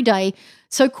everyday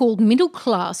so-called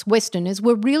middle-class Westerners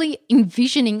were really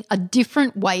envisioning a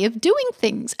different way of doing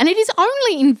things. And it is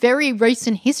only in very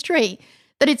recent history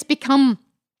that it's become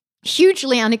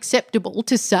hugely unacceptable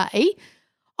to say, I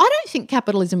don't think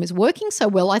capitalism is working so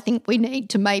well. I think we need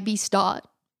to maybe start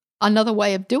another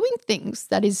way of doing things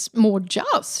that is more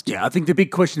just. Yeah, I think the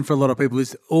big question for a lot of people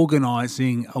is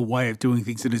organising a way of doing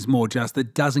things that is more just,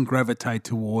 that doesn't gravitate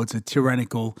towards a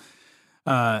tyrannical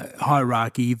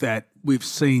hierarchy that we've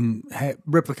seen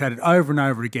replicated over and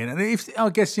over again. And you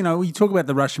talk about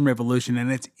the Russian Revolution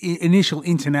and its initial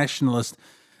internationalist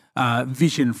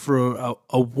vision for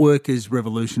a workers'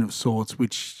 revolution of sorts,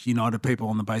 which united people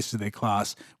on the basis of their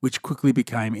class, which quickly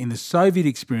became, in the Soviet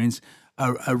experience,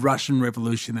 a Russian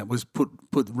revolution that was put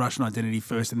Russian identity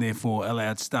first, and therefore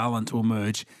allowed Stalin to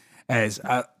emerge as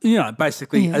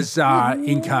basically a czar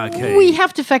in khaki. We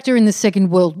have to factor in the Second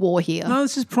World War here. No,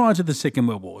 this is prior to the Second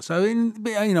World War. So and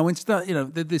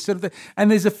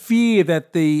there's a fear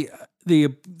that the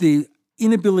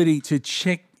inability to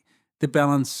check the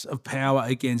balance of power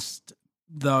against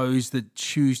those that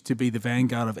choose to be the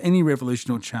vanguard of any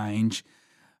revolution or change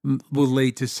will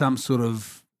lead to some sort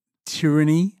of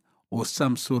tyranny or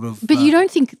some sort of... But you don't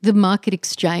think the market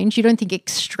exchange, you don't think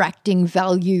extracting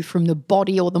value from the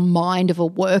body or the mind of a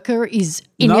worker is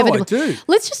inevitable? No, I do.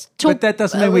 Let's just talk... But that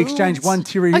doesn't mean we exchange one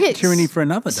tyranny for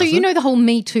another, so the whole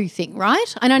Me Too thing,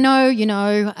 right? And I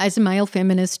know, as a male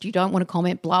feminist, you don't want to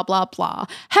comment, blah, blah, blah.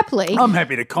 Happily... I'm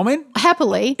happy to comment.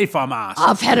 Happily. If I'm asked.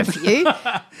 I've had a few.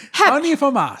 Only if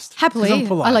I'm asked. Happily. I'm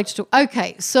polite. I like to talk.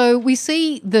 Okay, so we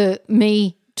see the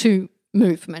Me Too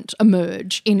movement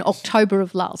emerge in October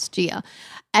of last year,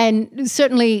 and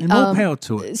certainly and more power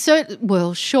to it.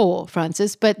 Well, sure,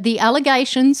 Francis, but the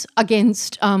allegations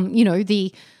against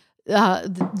the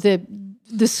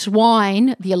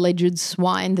swine, the alleged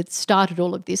swine that started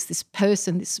all of this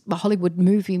person, this Hollywood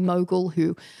movie mogul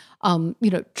who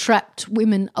trapped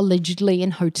women allegedly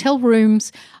in hotel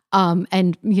rooms,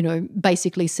 and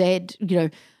basically said,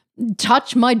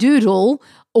 touch my doodle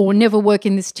or never work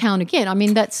in this town again. I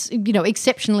mean, that's,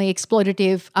 exceptionally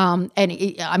exploitative, and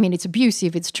it's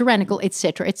abusive, it's tyrannical, et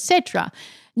cetera, et cetera.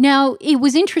 Now, it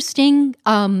was interesting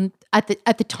at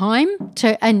the time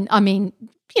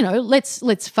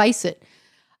let's face it,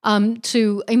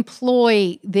 to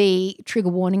employ the trigger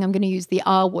warning. I'm going to use the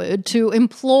R word, to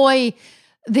employ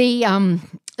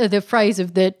the phrase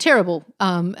of the terrible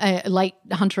late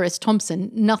Hunter S.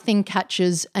 Thompson, nothing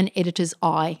catches an editor's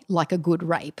eye like a good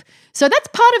rape. So that's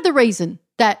part of the reason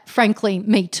that, frankly,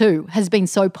 Me Too has been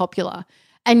so popular.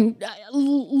 And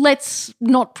let's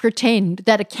not pretend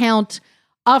that account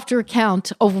after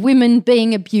account of women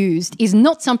being abused is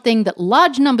not something that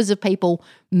large numbers of people,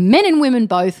 men and women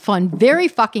both, find very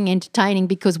fucking entertaining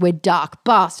because we're dark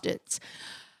bastards.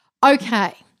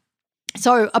 Okay.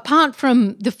 So apart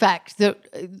from the fact that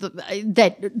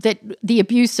the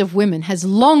abuse of women has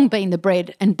long been the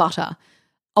bread and butter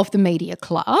of the media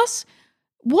class,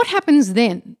 what happens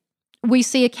then? We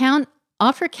see account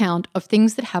after account of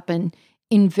things that happen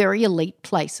in very elite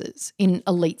places, in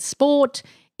elite sport,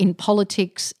 in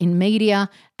politics, in media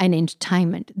and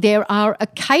entertainment. There are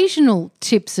occasional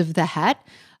tips of the hat,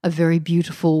 a very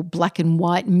beautiful black and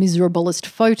white miserablest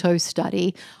photo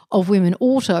study of women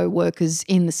auto workers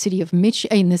in the state of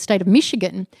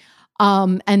Michigan,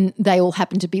 and they all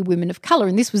happen to be women of colour.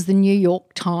 And this was the New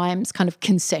York Times kind of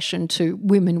concession to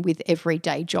women with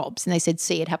everyday jobs. And they said,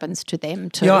 see, it happens to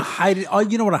them too. Yeah, I hated. Oh,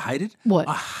 you know what I hated? What?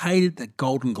 I hated the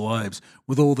Golden Globes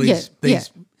with all these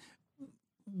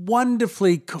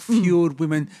wonderfully coiffured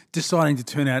women deciding to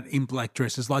turn out in black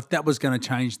dresses, like that was going to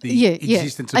change the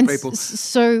existence of people.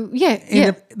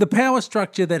 The power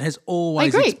structure that has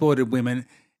always exploited women.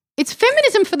 It's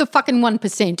feminism for the fucking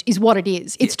 1% is what it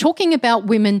is. It's talking about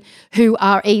women who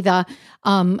are either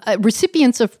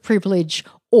recipients of privilege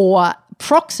or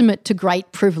proximate to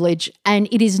great privilege, and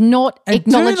it is not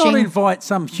acknowledging. Do not invite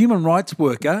some human rights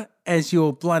worker as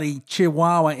your bloody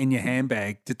chihuahua in your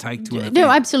handbag to take to an event.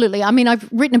 No, absolutely. I mean, I've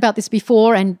written about this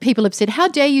before and people have said, how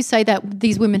dare you say that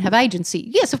these women have agency?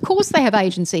 Yes, of course they have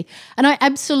agency. And I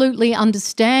absolutely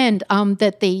understand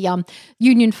that the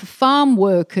Union for Farm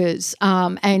Workers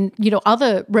and,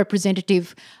 other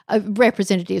representatives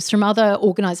from other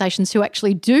organisations who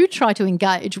actually do try to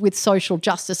engage with social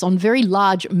justice on very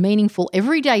large, meaningful,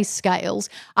 everyday scales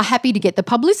are happy to get the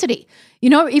publicity.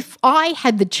 If I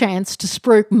had the chance to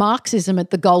spruik Marxism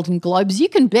at the Golden Globes, you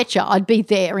can betcha I'd be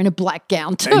there in a black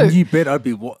gown too. And you bet I'd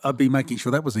be making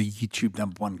sure that was a YouTube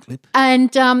 #1 clip.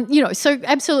 And, so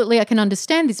absolutely I can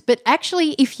understand this. But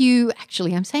actually,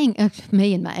 I'm saying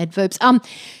me and my adverbs,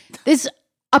 there's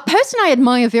a person I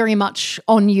admire very much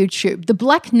on YouTube, the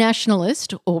black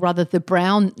nationalist, or rather the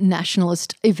brown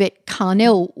nationalist, Yvette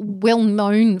Carnell, well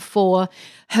known for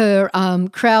her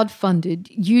crowd-funded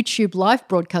YouTube live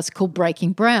broadcast called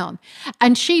Breaking Brown.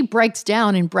 And she breaks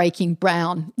down in Breaking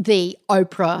Brown the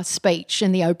Oprah speech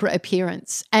and the Oprah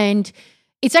appearance. And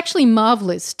it's actually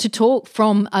marvellous to talk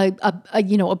from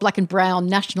a black and brown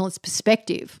nationalist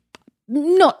perspective.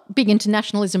 Not big into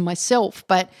nationalism myself,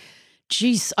 but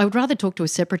geez, I would rather talk to a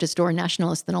separatist or a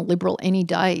nationalist than a liberal any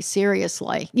day,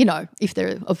 seriously, if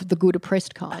they're of the good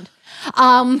oppressed kind.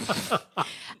 And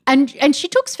she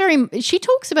talks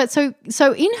about, so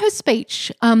in her speech,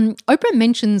 Oprah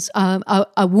mentions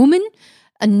a woman,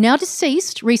 now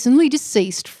deceased, recently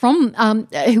deceased, from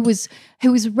who was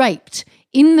raped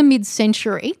in the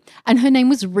mid-century, and her name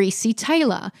was Recy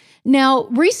Taylor. Now,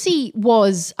 Recy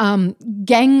was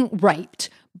gang raped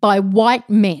by white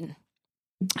men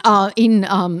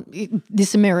in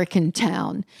this American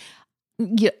town.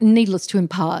 Needless to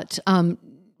impart,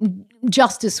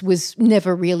 justice was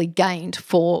never really gained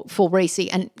for Recy,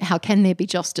 and how can there be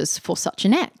justice for such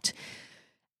an act?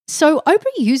 So Oprah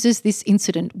uses this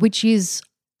incident, which is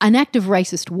an act of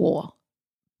racist war,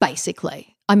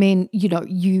 basically. I mean,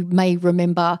 you may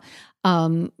remember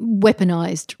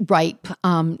weaponized rape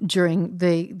during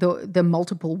the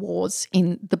multiple wars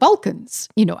in the Balkans,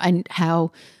 and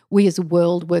how we as a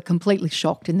world were completely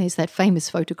shocked. And there's that famous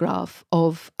photograph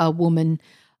of a woman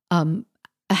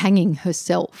hanging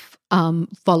herself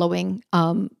following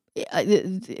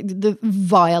the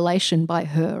violation by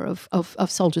her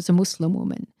of soldiers, a Muslim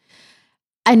woman.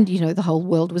 And, the whole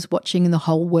world was watching and the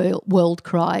whole world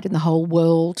cried and the whole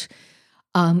world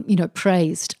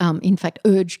praised, in fact,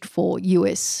 urged for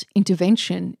US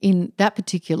intervention in that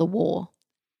particular war.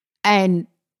 And,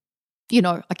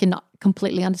 I cannot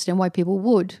completely understand why people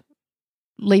would,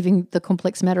 leaving the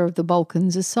complex matter of the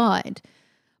Balkans aside.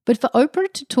 But for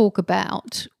Oprah to talk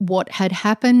about what had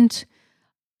happened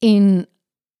in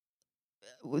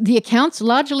the accounts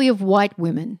largely of white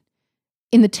women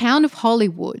in the town of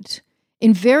Hollywood,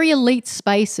 in very elite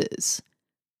spaces,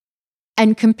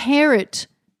 and compare it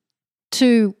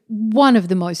to one of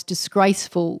the most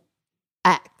disgraceful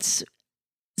acts,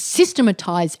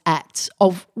 systematized acts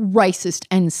of racist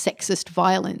and sexist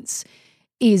violence,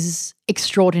 is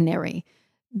extraordinary,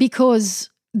 because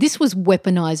this was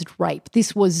weaponized rape.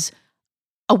 This was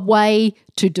a way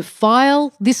to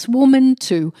defile this woman,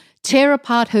 to tear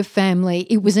apart her family.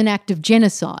 It was an act of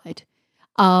genocide.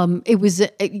 It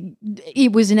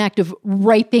was an act of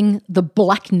raping the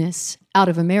blackness out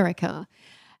of America.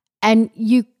 And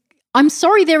I'm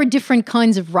sorry, there are different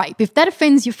kinds of rape. If that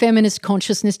offends your feminist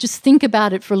consciousness, just think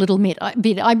about it for a little bit.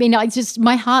 I mean,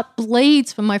 my heart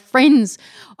bleeds for my friends,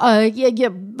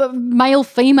 male,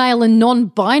 female, and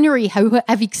non-binary who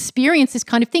have experienced this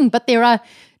kind of thing. But there are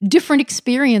different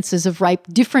experiences of rape,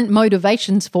 different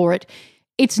motivations for it.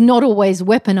 It's not always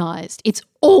weaponized. It's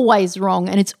always wrong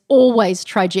and it's always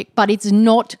tragic, but it's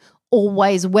not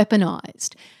always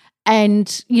weaponized. And,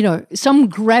 some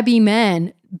grabby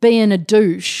man being a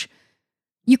douche,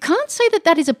 you can't say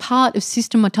that is a part of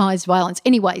systematized violence.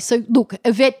 Anyway, so look,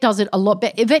 Yvette does it a lot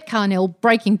better. Yvette Carnell,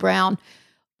 Breaking Brown,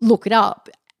 look it up.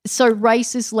 So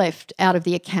race is left out of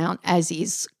the account, as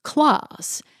is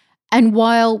class. And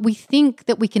while we think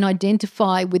that we can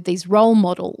identify with these role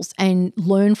models and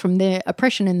learn from their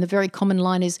oppression, and the very common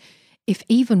line is, if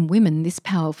even women this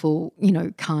powerful,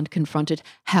 can't confront it,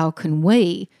 how can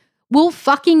we? Well,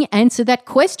 fucking answer that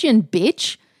question,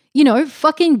 bitch.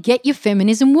 Fucking get your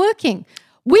feminism working.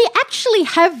 We actually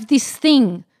have this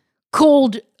thing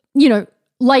called,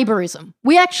 laborism.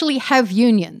 We actually have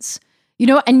unions.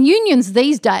 And unions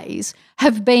these days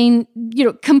have been,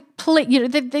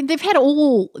 complete, they've had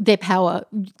all their power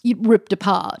ripped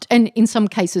apart, and in some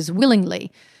cases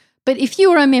willingly. But if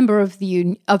you are a member of a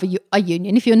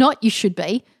union, if you're not, you should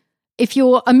be. If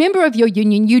you're a member of your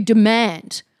union, you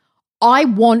demand, I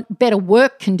want better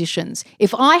work conditions.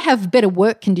 If I have better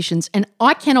work conditions and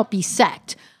I cannot be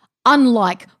sacked,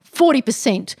 unlike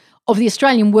 40% of the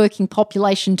Australian working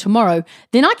population tomorrow,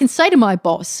 then I can say to my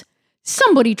boss,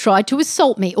 somebody tried to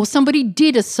assault me or somebody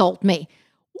did assault me.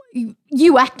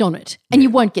 You act on it and you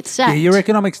won't get sacked. Yeah, your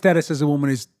economic status as a woman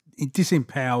is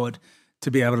disempowered to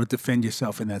be able to defend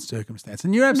yourself in that circumstance.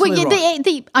 And you're absolutely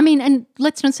right. And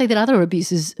let's not say that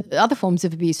other forms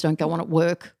of abuse don't go on at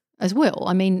work as well.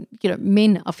 I mean,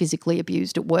 men are physically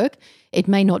abused at work. It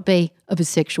may not be of a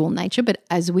sexual nature, but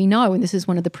as we know, and this is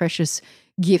one of the precious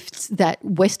gifts that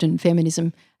Western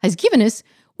feminism has given us,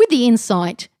 with the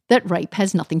insight that rape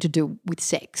has nothing to do with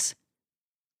sex,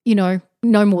 no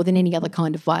more than any other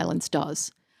kind of violence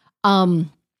does. I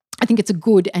think it's a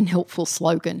good and helpful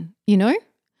slogan,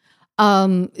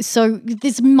 So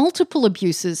there's multiple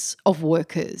abuses of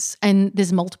workers and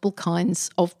there's multiple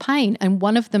kinds of pain, and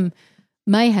one of them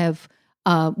may have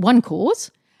one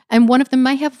cause and one of them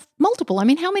may have multiple. I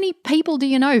mean, how many people do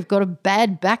you know who've got a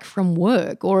bad back from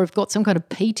work or have got some kind of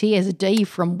PTSD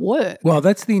from work? Well,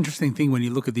 that's the interesting thing when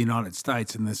you look at the United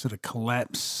States and the sort of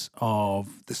collapse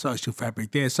of the social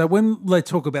fabric there. So when they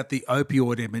talk about the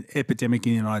opioid epidemic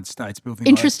in the United States, people think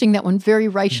interesting, that one, very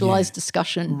racialized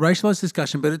discussion. Racialized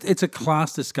discussion, but it's a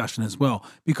class discussion as well,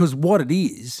 because what it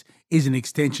is an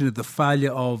extension of the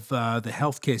failure of the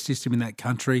healthcare system in that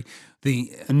country,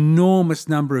 the enormous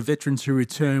number of veterans who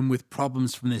return with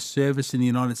problems from their service in the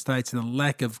United States, and the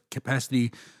lack of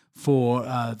capacity for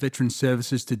veteran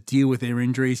services to deal with their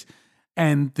injuries,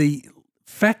 and the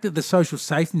fact that the social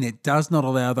safety net does not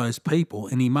allow those people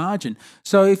any margin.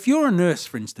 So if you're a nurse,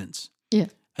 for instance,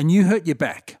 and you hurt your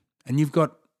back and you've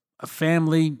got a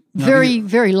family,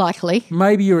 very likely,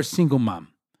 maybe you're a single mum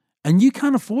and you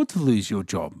can't afford to lose your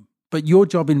job, but your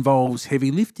job involves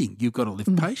heavy lifting. You've got to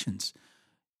lift patients,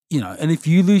 and if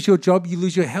you lose your job, you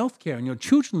lose your healthcare, and your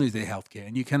children lose their healthcare,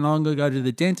 and you can no longer go to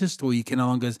the dentist or you can no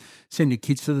longer send your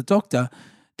kids to the doctor.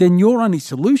 Then your only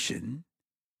solution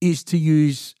is to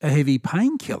use a heavy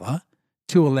painkiller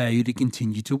to allow you to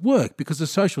continue to work, because the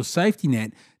social safety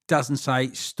net doesn't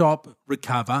say stop,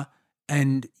 recover,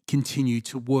 and continue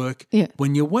to work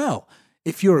when you're well.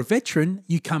 If you're a veteran,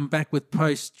 you come back with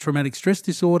post-traumatic stress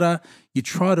disorder, you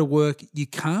try to work, you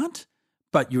can't,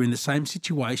 but you're in the same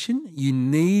situation. You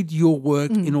need your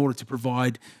work in order to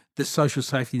provide the social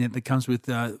safety net that comes with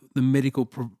the medical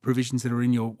provisions that are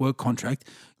in your work contract.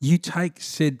 You take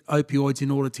said opioids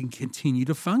in order to continue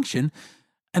to function,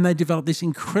 and they develop this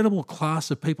incredible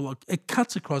class of people. It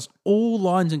cuts across all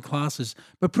lines and classes,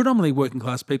 but predominantly working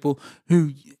class people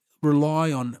who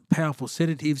rely on powerful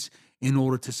sedatives in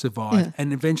order to survive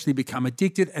and eventually become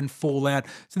addicted and fall out.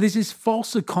 So there's this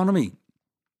false economy,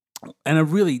 and a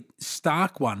really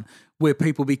stark one, where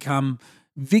people become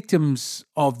victims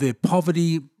of their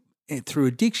poverty through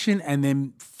addiction and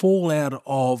then fall out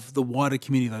of the wider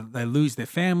community. They lose their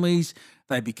families,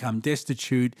 they become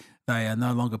destitute, they are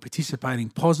no longer participating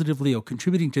positively or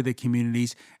contributing to their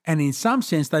communities, and in some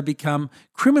sense they become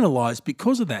criminalised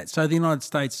because of that. So the United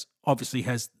States obviously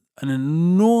has an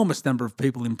enormous number of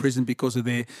people in prison because of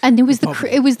their And it was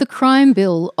poverty. it was the crime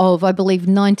bill of, I believe,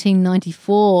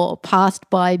 1994, passed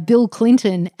by Bill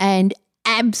Clinton and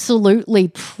absolutely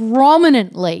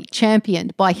prominently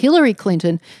championed by Hillary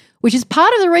Clinton, which is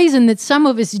part of the reason that some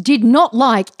of us did not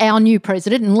like our new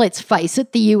president. And let's face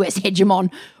it, the US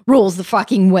hegemon rules the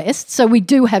fucking West. So we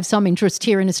do have some interest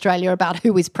here in Australia about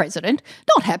who is president.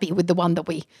 Not happy with the one that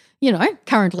we,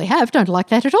 currently have. Don't like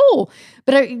that at all.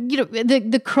 But,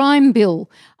 the crime bill,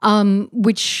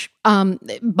 which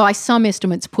by some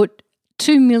estimates put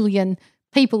 2 million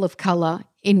people of colour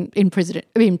in prison.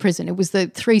 It was the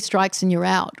 3 strikes and you're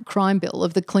out crime bill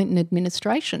of the Clinton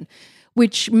administration,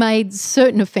 which made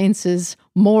certain offences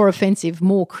more offensive,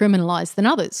 more criminalised than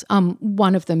others,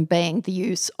 one of them being the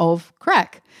use of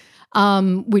crack,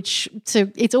 so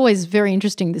it's always very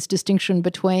interesting, this distinction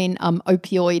between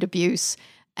opioid abuse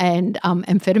and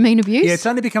amphetamine abuse. Yeah, it's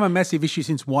only become a massive issue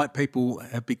since white people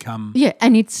have become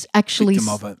and it's actually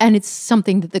victim of it. and it's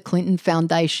something that the Clinton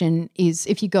Foundation is.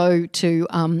 If you go to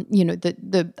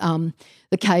the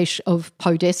cache of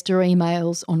Podesta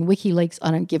emails on WikiLeaks,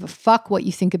 I don't give a fuck what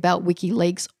you think about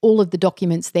WikiLeaks. All of the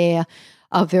documents there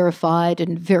are verified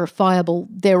and verifiable.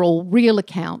 They're all real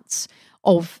accounts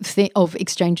of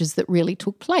exchanges that really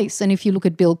took place. And if you look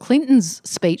at Bill Clinton's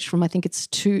speech from, I think it's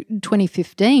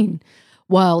 2015,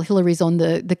 while Hillary's on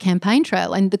the campaign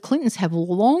trail, and the Clintons have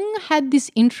long had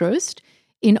this interest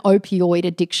in opioid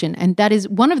addiction, and that is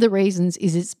one of the reasons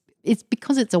is it's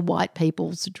because it's a white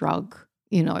people's drug,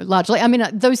 largely. I mean,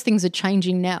 those things are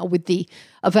changing now with the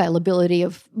availability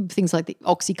of things like the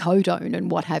oxycodone and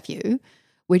what have you,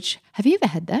 which, have you ever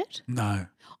had that? No.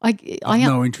 I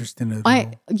have no interest in it at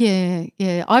all.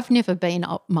 Yeah. I've never been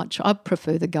up much. I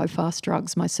prefer the go fast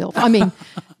drugs myself. I mean,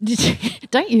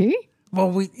 don't you?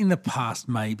 Well, in the past,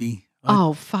 maybe.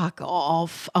 Oh, fuck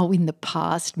off. Oh, in the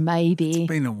past, maybe. It's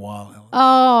been a while, Helen.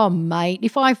 Oh, mate,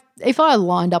 if I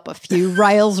lined up a few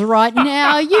rails right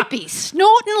now, you'd be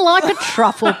snorting like a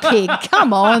truffle pig.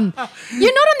 Come on.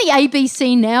 You're not on the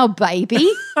ABC now,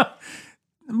 baby.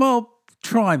 Well,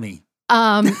 try me.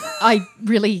 I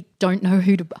really don't know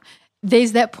who to buy.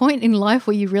 There's that point in life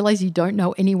where you realise you don't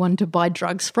know anyone to buy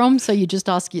drugs from, so you just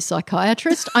ask your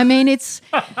psychiatrist. I mean, it's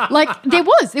like there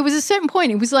was a certain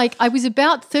point. It was like I was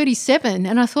about 37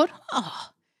 and I thought,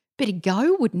 bit of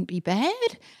go wouldn't be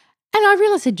bad. And I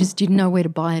realised I just didn't know where to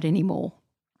buy it anymore.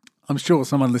 I'm sure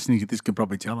someone listening to this could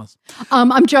probably tell us.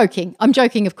 I'm joking. I'm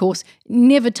joking, of course.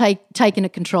 Never taken a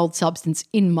controlled substance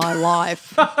in my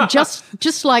life.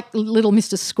 just like little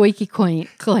Mr. Squeaky Clean.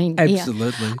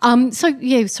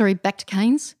 Absolutely. Sorry, back to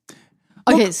Keynes.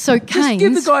 Okay, Look, so Keynes. Just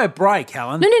give the guy a break,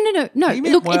 Helen. No. He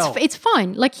meant Look, well. it's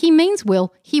fine. Like, he means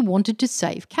well. He wanted to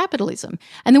save capitalism.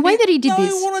 And the way that he did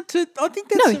this. He wanted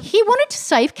to he wanted to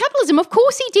save capitalism. Of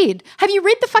course he did. Have you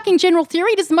read the fucking general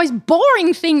theory? It is the most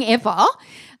boring thing ever.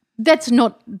 That's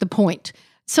not the point.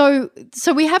 So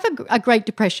we have a Great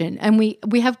Depression and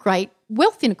we have great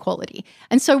wealth inequality.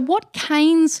 And so what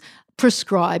Keynes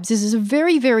prescribes is a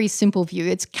very, very simple view.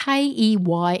 It's Keynes.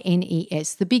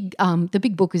 The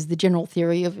big book is The General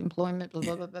Theory of Employment. Blah,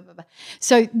 blah, blah, blah, blah.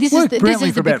 So this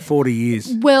is for about 40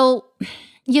 years. Well,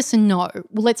 yes and no.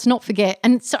 Well, let's not forget.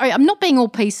 And sorry, I'm not being all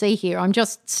PC here. I'm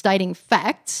just stating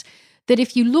facts. That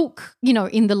if you look,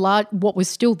 in what was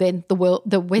still then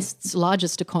the West's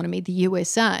largest economy, the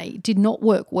USA, did not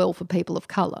work well for people of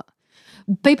colour.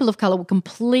 People of colour were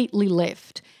completely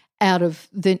left out of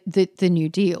the New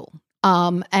Deal,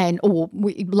 or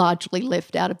largely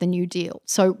left out of the New Deal.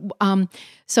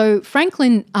 So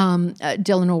Franklin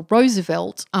Delano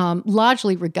Roosevelt,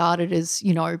 largely regarded as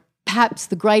perhaps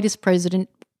the greatest president,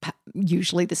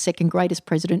 usually the second greatest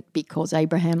president because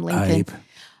Abraham Lincoln. Abe.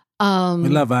 We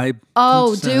love Abe.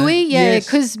 Oh, do we? Yeah,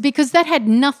 Yes. because that had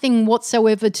nothing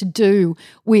whatsoever to do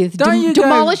with Don't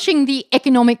demolishing the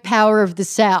economic power of the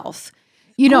South.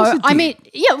 I mean,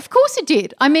 yeah, of course it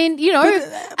did. I mean, Because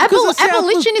the South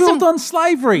abolitionism was built on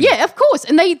slavery. Yeah, of course.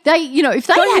 And they if they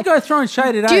Don't you had, go throwing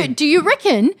shade at Abe. do you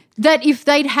reckon that if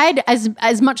they'd had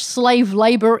as much slave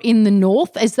labour in the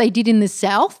North as they did in the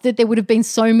South, that there would have been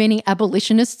so many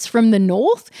abolitionists from the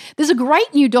North? There's a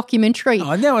great new documentary.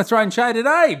 Oh, now we're throwing shade at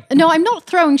Abe. No, I'm not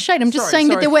throwing shade. I'm just saying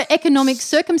that sorry. there were economic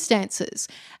circumstances.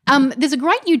 There's a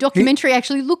great new documentary,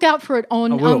 actually. Look out for it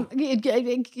on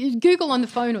Google on the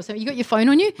phone or something. You got your phone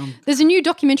on you? There's a new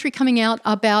documentary coming out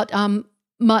about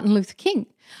Martin Luther King.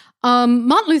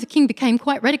 Martin Luther King became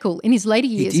quite radical in his later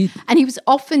years, and he was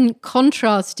often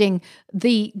contrasting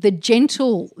the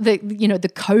gentle,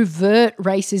 the covert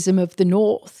racism of the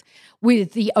North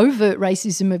with the overt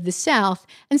racism of the South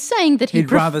and saying that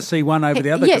he'd rather see one over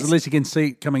the other because yes. at least he can see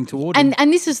it coming toward him.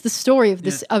 And this is the story of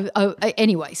this.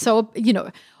 Anyway, so,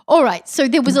 all right. So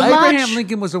there was a Abraham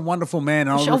Lincoln was a wonderful man,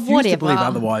 and I refuse to believe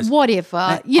otherwise. Whatever.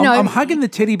 I'm hugging the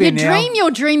teddy bear now. You dream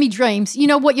your dreamy dreams. You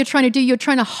know what you're trying to do? You're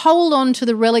trying to hold on to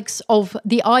the relics of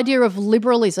the idea of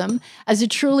liberalism as a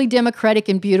truly democratic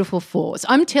and beautiful force.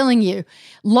 I'm telling you,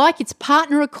 like its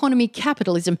partner economy,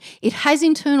 capitalism, it has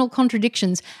internal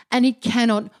contradictions and it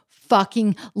cannot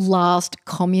fucking last.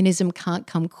 Communism can't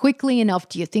come quickly enough.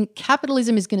 Do you think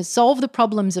capitalism is going to solve the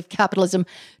problems of capitalism?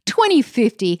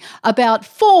 2050, about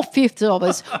 4/5 of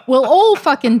us will all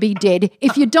fucking be dead.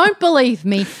 If you don't believe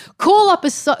me, call up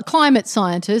a climate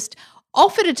scientist,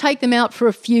 offer to take them out for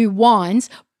a few wines,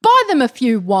 buy them a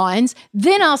few wines,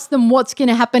 then ask them what's going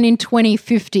to happen in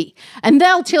 2050. And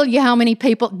they'll tell you how many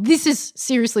people. This is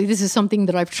something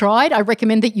that I've tried. I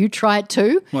recommend that you try it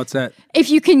too. What's that? If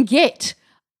you can get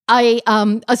a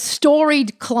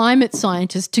storied climate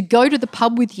scientist to go to the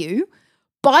pub with you,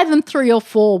 buy them 3 or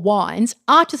 4 wines.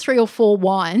 After 3 or 4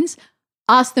 wines,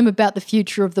 ask them about the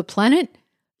future of the planet.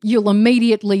 You'll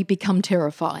immediately become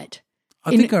terrified.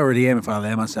 I think I already am if I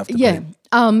allow myself to be. Yeah.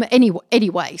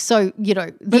 Anyway, so,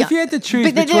 But if you had to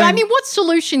choose between... what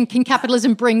solution can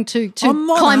capitalism bring to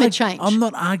climate change? I'm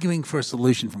not arguing for a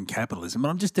solution from capitalism, but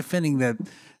I'm just defending the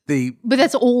But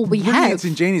that's all we have. brilliance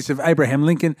and genius of Abraham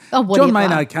Lincoln, whatever. John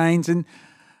Maynard Keynes, and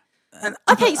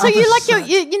okay, so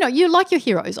you like your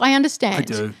heroes. I understand. I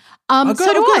do. I've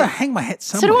got to hang my hat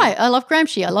somewhere. So do I. I love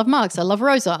Gramsci. I love Marx. I love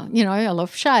Rosa. I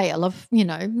love Shay. I love,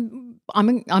 I'm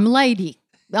a lady.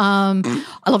 I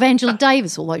love Angela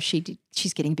Davis, although she's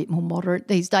getting a bit more moderate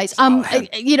these days. Gary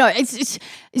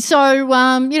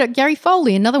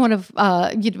Foley, another one of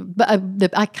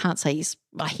I can't say he's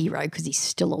a hero because he's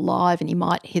still alive, and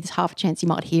there's half a chance he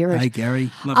might hear it. Hey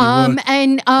Gary, love your work.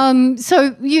 And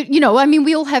so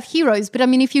we all have heroes, but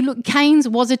if you look, Keynes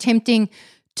was attempting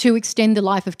to extend the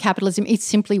life of capitalism. It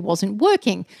simply wasn't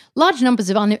working. Large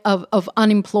numbers of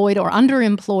unemployed or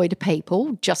underemployed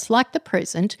people, just like the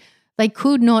present. They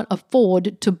could not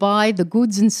afford to buy the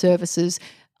goods and services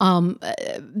that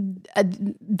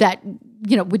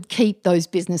would keep those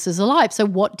businesses alive. So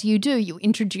what do? You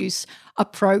introduce a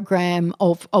program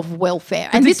of welfare,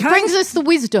 and this brings us the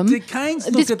wisdom.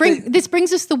 This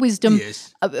brings us the wisdom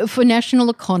for national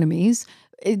economies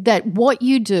that what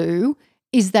you do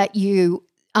is that you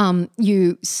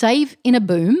save in a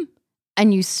boom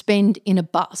and you spend in a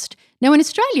bust. Now, in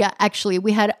Australia, actually,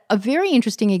 we had a very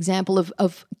interesting example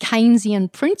of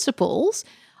Keynesian principles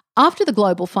after the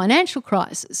global financial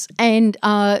crisis. And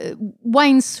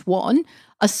Wayne Swan,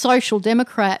 a social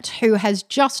democrat who has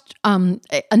just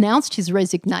announced his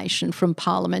resignation from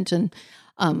Parliament, and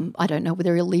I don't know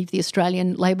whether he'll leave the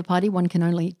Australian Labor Party, one can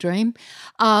only dream.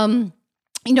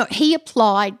 He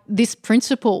applied this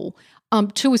principle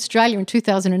to Australia in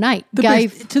 2008.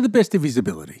 To the best of his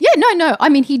ability. Yeah, no.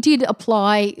 He did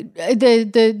apply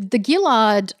the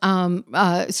Gillard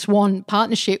Swan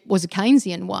partnership was a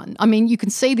Keynesian one. You can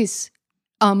see this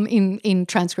in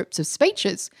transcripts of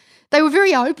speeches. They were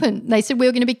very open. They said we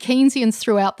were going to be Keynesians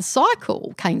throughout the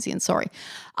cycle. So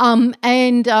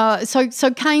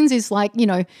Keynes is like,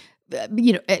 the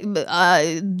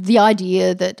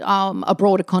idea that a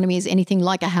broad economy is anything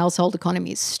like a household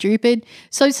economy is stupid.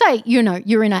 So say, you're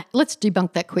let's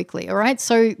debunk that quickly, all right?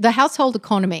 So the household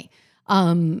economy,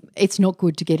 it's not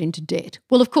good to get into debt.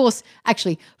 Well, of course,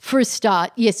 actually, for a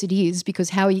start, yes, it is, because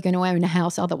how are you going to own a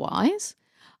house otherwise?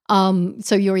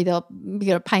 So you're either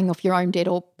paying off your own debt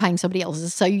or paying somebody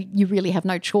else's, so you really have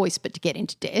no choice but to get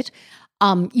into debt.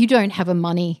 You don't have a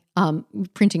money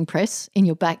printing press in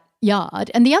your backyard.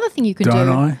 And the other thing you can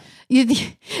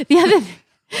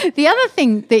the other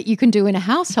thing that you can do in a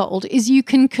household is you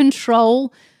can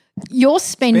control your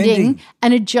spending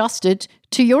and adjust it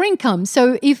to your income.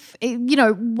 So if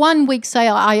 1 week, say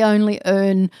I only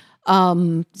earn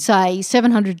say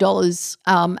 $700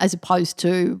 as opposed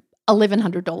to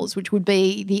 $1,100, which would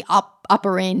be the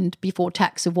upper end before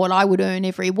tax of what I would earn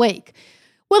every week.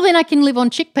 Well, then I can live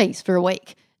on chickpeas for a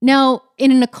week. Now,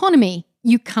 in an economy,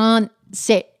 you can't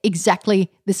set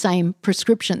exactly the same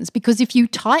prescriptions, because if you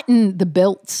tighten the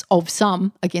belts of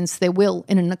some against their will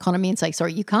in an economy and say,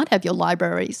 sorry, you can't have your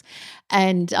libraries,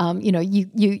 and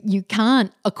you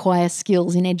can't acquire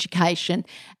skills in education,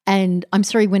 and I'm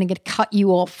sorry, we're going to cut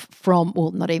you off from,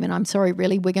 well, not even I'm sorry,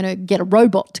 really, we're going to get a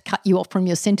robot to cut you off from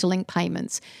your Centrelink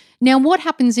payments. Now, what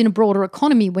happens in a broader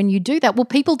economy when you do that? Well,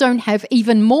 people don't have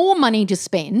even more money to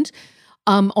spend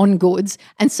on goods,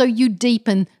 and so you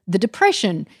deepen the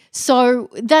depression. So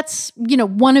that's,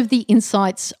 one of the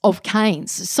insights of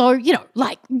Keynes. So,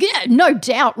 no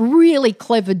doubt, really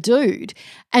clever dude.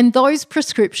 And those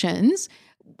prescriptions,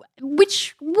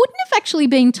 which wouldn't have actually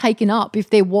been taken up if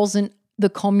there wasn't the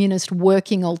communist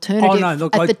working alternative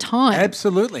at the time.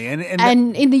 Absolutely.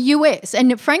 And in the US.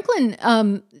 And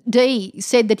Franklin D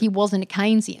said that he wasn't a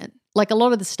Keynesian. Like a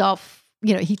lot of the stuff,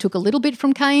 he took a little bit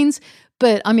from Keynes.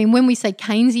 But, I mean, when we say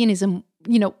Keynesianism,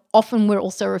 often we're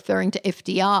also referring to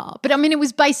FDR. But, I mean, it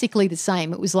was basically the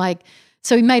same. It was like,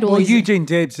 so he made all these... Eugene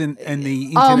Debs and the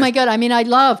internet. Oh, my God. I mean, I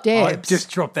love Debs. I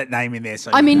just dropped that name in there. So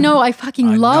I mean, no, I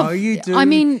fucking love... I know you do. I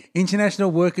mean...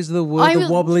 International Workers of the World, the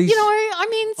Wobblies.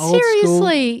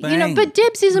 Seriously. Bang, but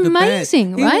Debs is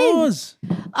amazing, right? He was.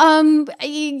 And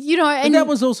that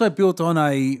was also built on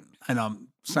and I'm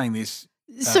saying this...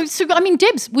 So I mean,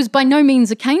 Debs was by no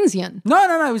means a Keynesian.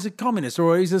 No, he was a communist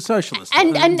or he's a socialist.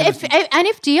 And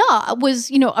FDR was,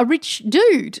 a rich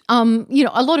dude.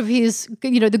 A lot of his,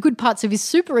 the good parts of his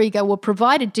superego were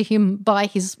provided to him by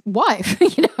his wife.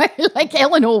 Like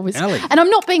Eleanor was. Ellie. And I'm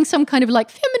not being some kind of like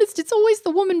feminist. It's always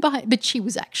the woman behind, but she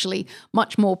was actually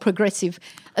much more progressive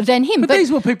than him. But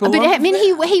these were people. But I mean,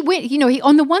 he went. He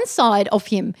on the one side of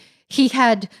him, he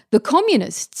had the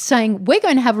communists saying, we're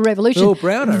going to have a revolution. Bill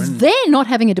Browder. They're not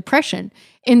having a depression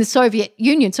in the Soviet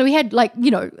Union. So he had like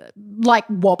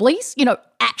Wobblies,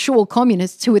 actual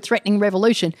communists who were threatening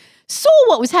revolution, saw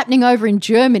what was happening over in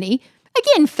Germany.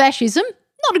 Again, fascism,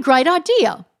 not a great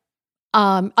idea.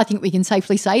 I think we can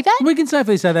safely say that. We can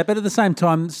safely say that, but at the same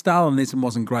time, Stalinism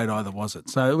wasn't great either, was it?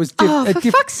 So it was. For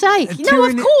fuck's sake! No,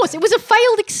 of course, it was a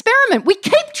failed experiment. We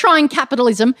keep trying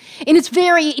capitalism in its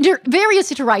various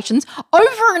iterations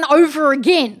over and over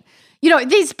again.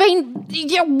 There's been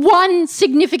one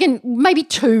significant, maybe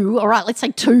two. All right, let's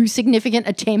say two significant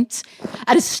attempts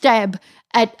at a stab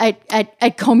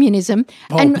at communism,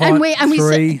 and we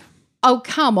say. Oh,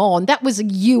 come on. That was a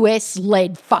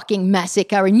US-led fucking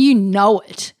massacre and you know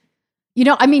it.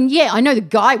 I know the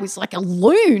guy was like a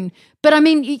loon, but I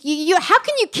mean, how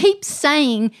can you keep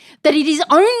saying that it is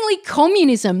only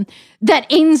communism that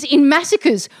ends in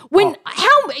massacres when what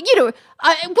was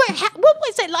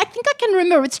it? I think I can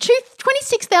remember. It's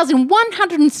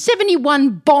 26,171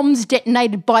 bombs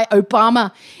detonated by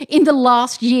Obama in the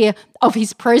last year of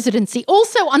his presidency.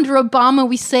 Also under Obama,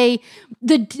 we see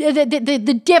the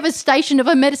devastation of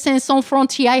a Médecins Sans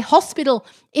Frontières hospital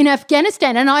in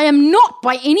Afghanistan. And I am not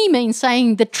by any means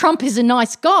saying that Trump is a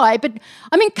nice guy, but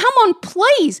I mean, come on,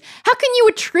 please. How can you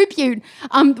attribute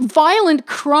violent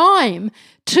crime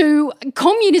to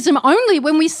communism only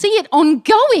when we see it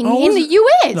ongoing in the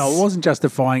US? No, I wasn't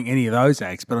justifying any of those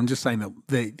acts, but I'm just saying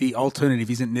that the alternative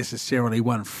isn't necessarily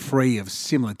one free of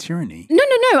similar tyranny.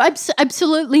 No,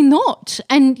 absolutely not.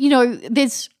 And,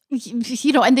 there's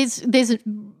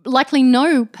likely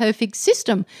no perfect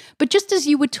system. But just as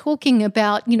you were talking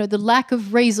about, the lack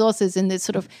of resources and the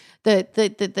sort of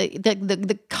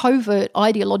the covert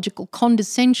ideological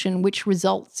condescension which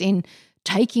results in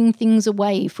taking things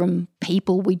away from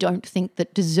people we don't think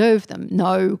that deserve them.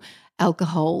 No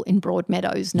alcohol in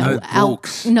Broadmeadows. No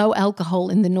alcohol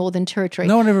in the Northern Territory.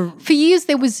 No one ever. For years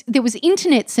there was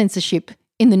internet censorship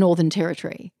in the Northern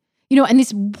Territory. And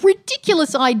this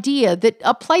ridiculous idea that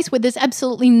a place where there's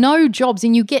absolutely no jobs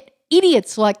and you get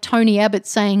idiots like Tony Abbott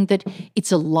saying that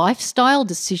it's a lifestyle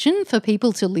decision for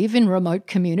people to live in remote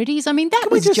communities. I mean, Can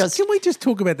we just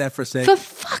talk about that for a second? For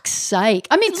fuck's sake.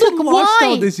 I mean, it's a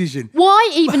lifestyle decision.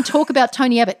 Why even talk about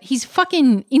Tony Abbott? He's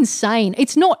fucking insane.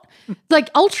 It's not like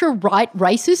ultra-right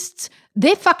racists.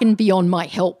 They're fucking beyond my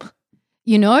help.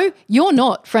 You're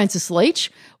not, Francis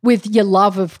Leach, with your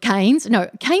love of Keynes. No,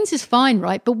 Keynes is fine,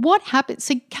 right? But what happens?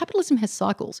 See, capitalism has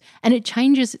cycles and it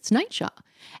changes its nature.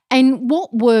 And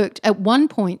what worked at one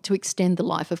point to extend the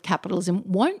life of capitalism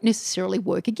won't necessarily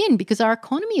work again because our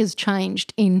economy has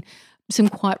changed in some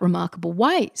quite remarkable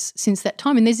ways since that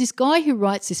time. And there's this guy who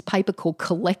writes this paper called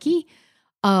Kalecki,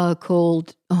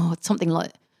 called it's something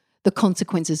like The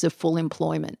Consequences of Full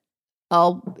Employment.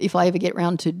 If I ever get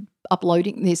around to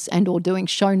uploading this and or doing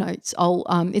show notes,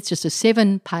 it's just a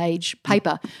 7-page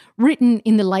paper written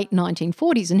in the late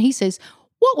 1940s. And he says,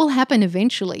 what will happen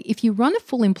eventually if you run a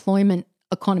full employment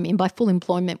economy, and by full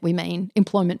employment we mean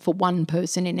employment for one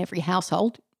person in every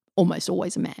household, almost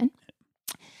always a man.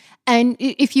 And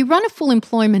if you run a full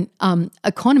employment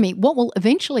economy, what will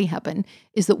eventually happen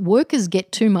is that workers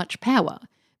get too much power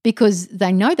because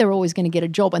they know they're always going to get a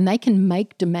job and they can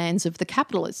make demands of the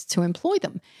capitalists to employ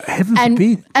them. Heaven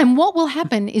forbid. And what will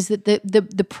happen is that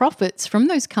the profits from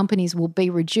those companies will be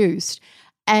reduced.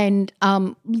 And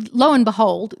lo and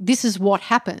behold, this is what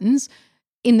happens.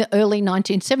 in the early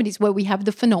 1970s, where we have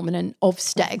the phenomenon of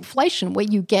stagflation, where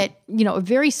you get, a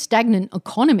very stagnant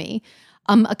economy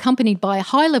accompanied by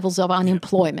high levels of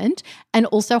unemployment and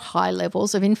also high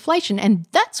levels of inflation. And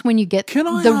that's when you get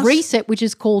the reset, which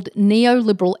is called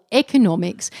neoliberal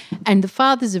economics. And the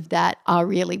fathers of that are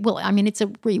really, it's a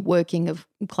reworking of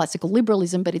classical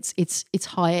liberalism, but it's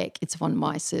Hayek, it's von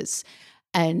Mises,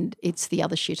 and it's the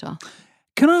other shitter.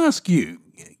 Can I ask you,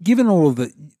 given all of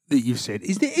that you've said,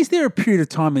 is there a period of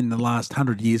time in the last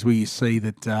 100 years where you see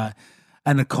that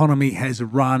an economy has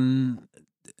run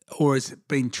or has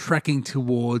been tracking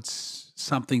towards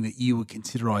something that you would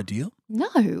consider ideal? No.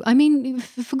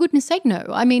 For goodness sake, no.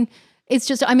 It's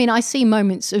just, I see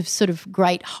moments of sort of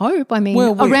great hope. Let's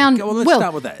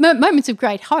start with that. Moments of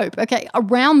great hope. Okay,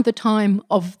 around the time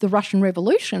of the Russian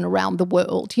Revolution around the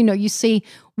world, you see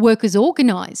workers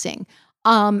organising.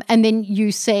 And then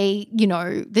you see,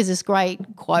 there's this great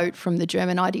quote from the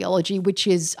German ideology, which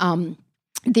is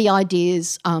the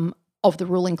ideas of the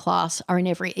ruling class are in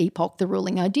every epoch the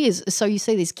ruling ideas. So you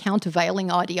see these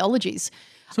countervailing ideologies.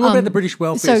 So what about the British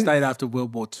welfare state after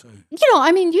World War II?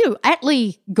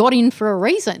 Attlee got in for a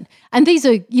reason, and these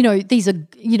are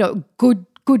good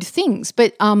things,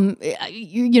 but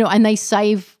and they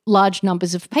save large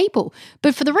numbers of people.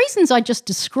 But for the reasons I just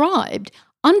described,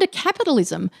 under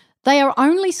capitalism, they are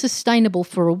only sustainable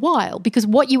for a while, because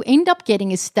what you end up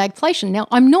getting is stagflation. Now,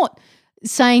 I'm not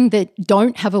saying that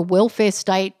don't have a welfare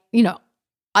state.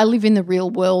 I live in the real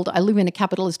world. I live in a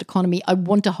capitalist economy. I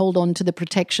want to hold on to the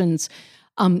protections,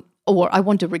 or I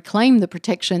want to reclaim the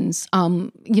protections,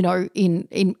 in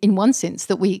one sense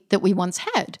that we once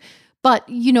had. But,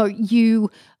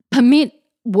 you permit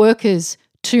workers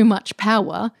too much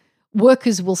power,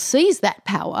 workers will seize that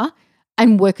power,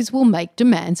 and workers will make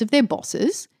demands of their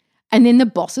bosses, and then the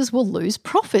bosses will lose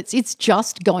profits. It's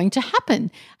just going to happen.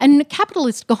 And in a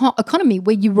capitalist economy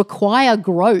where you require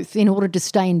growth in order to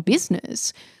stay in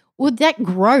business, well, that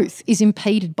growth is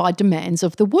impeded by demands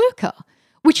of the worker,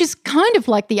 which is kind of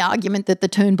like the argument that the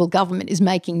Turnbull government is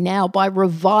making now by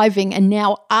reviving a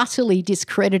now utterly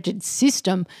discredited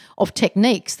system of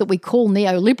techniques that we call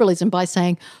neoliberalism by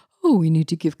saying, we need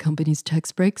to give companies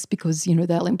tax breaks because,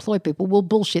 they'll employ people. Well,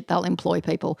 bullshit, they'll employ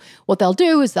people. What they'll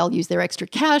do is they'll use their extra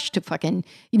cash to fucking,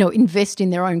 invest in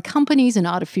their own companies and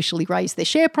artificially raise their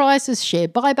share prices. Share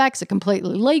buybacks are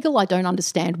completely legal. I don't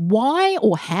understand why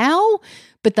or how,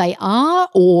 but they are.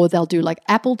 Or they'll do like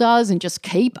Apple does and just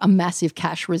keep a massive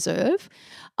cash reserve.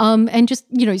 And just,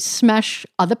 smash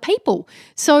other people.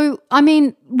 So,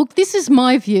 look, this is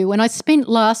my view, and I spent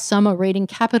last summer reading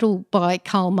Capital by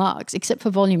Karl Marx, except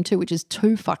for Volume 2, which is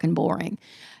too fucking boring.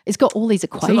 It's got all these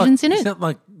equations in it. It's not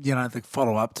like, the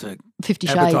follow-up to 50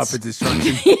 Appetite Shades. for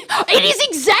Destruction. It is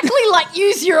exactly like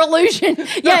Use Your Illusion.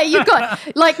 Yeah, you've got,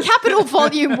 like, Capital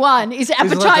Volume 1 is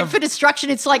Appetite for Destruction.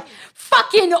 It's like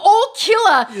fucking all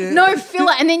killer, no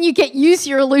filler. And then you get Use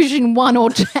Your Illusion 1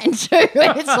 and 2.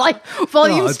 And it's like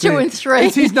Volumes 2 and 3.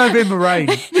 It's his November Rain.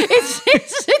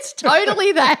 It's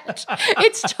totally that.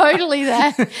 It's totally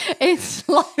that. It's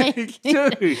like,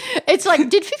 it's like,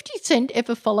 did 50 Cent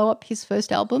ever follow up his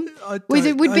first album?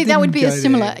 That would be a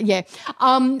similar, yeah.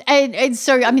 And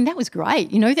so, that was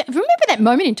great. Remember that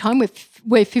moment in time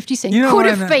where 50 Cent could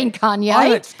have been Kanye?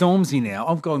 I'm at Stormzy now.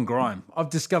 I've gone grime. I've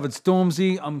discovered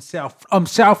Stormzy. I'm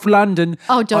South London.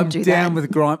 Oh, don't do that. I'm down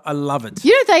with grime. I love it.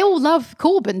 They all love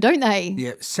Corbyn, don't they?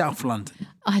 Yeah, South London.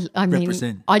 I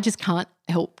mean, I just can't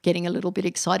help getting a little bit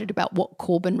excited about what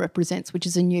Corbyn represents, which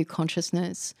is a new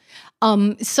consciousness.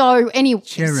 So anyway,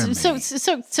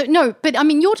 so no, but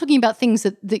you're talking about things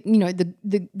that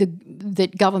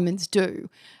that governments do,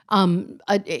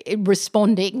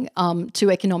 responding to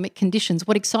economic conditions.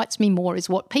 What excites me more is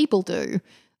what people do.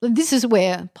 This is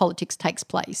where politics takes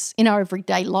place in our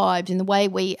everyday lives, in the way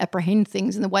we apprehend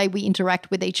things, in the way we interact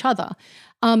with each other.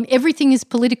 Everything is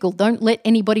political. Don't let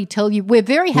anybody tell you. We're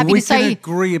very happy to say. We can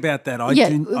agree about that.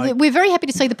 We're very happy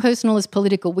to say the personal is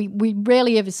political. We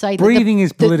rarely ever say that breathing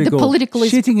is political. The political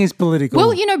is shitting is political.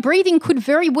 Well, breathing could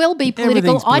very well be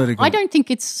political. Political. I don't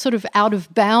think it's sort of out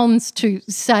of bounds to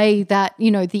say that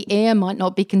the air might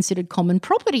not be considered common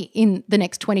property in the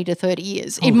next 20 to 30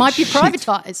 years. It might be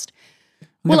privatised.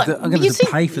 I'm going to have to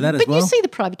pay for that as well. But you see the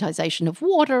privatisation of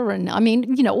water and,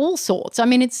 all sorts.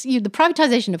 It's the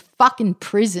privatisation of fucking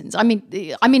prisons.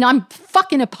 I'm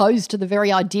fucking opposed to the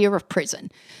very idea of prison.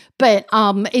 But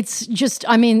it's just,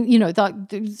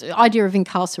 the idea of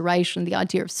incarceration, the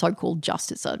idea of so-called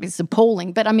justice is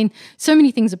appalling. But so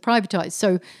many things are privatised.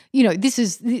 So this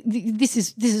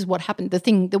is what happened. The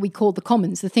thing that we call the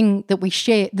commons, the thing that we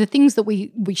share, the things that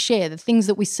we share, the things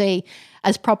that we see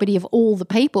as property of all the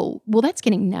people. Well, that's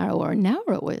getting narrower and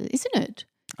narrower, isn't it?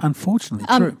 Unfortunately,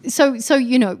 true. So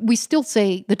we still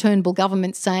see the Turnbull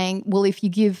government saying, well, if you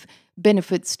give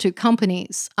benefits to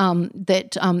companies,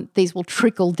 that these will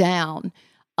trickle down.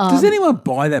 Does anyone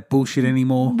buy that bullshit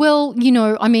anymore? Well,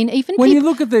 I mean, even when you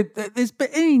look at there's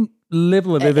any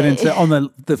level of evidence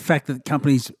on the fact that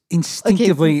companies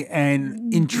instinctively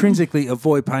and intrinsically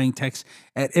avoid paying tax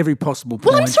at every possible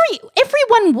point. Well, I'm sorry,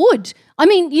 everyone would. I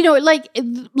mean,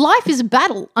 life is a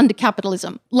battle under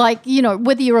capitalism.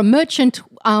 Whether you're a merchant,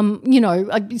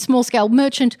 a small-scale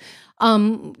merchant,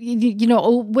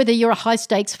 or whether you're a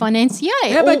high-stakes financier.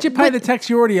 How about you pay the tax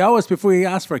you already owe us before you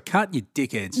ask for a cut, you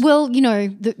dickheads? Well,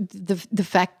 the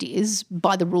fact is,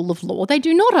 by the rule of law, they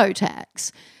do not owe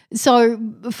tax. So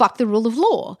fuck the rule of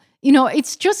law.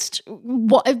 It's just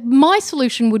my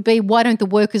solution would be, why don't the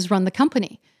workers run the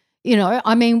company?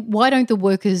 Why don't the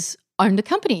workers own the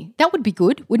company? That would be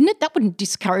good, wouldn't it? That wouldn't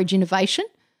discourage innovation.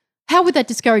 How would that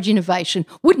discourage innovation?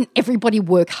 Wouldn't everybody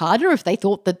work harder if they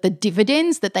thought that the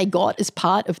dividends that they got as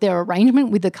part of their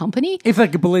arrangement with the company? If they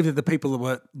could believe that the people that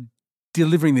were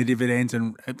delivering the dividends,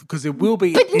 and because there will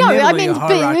be a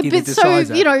hierarchy that decides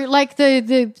that.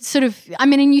 The sort of,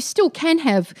 and you still can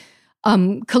have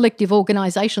collective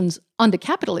organisations under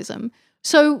capitalism.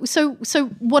 So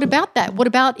what about that? What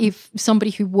about if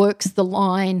somebody who works the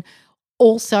line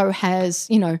also has,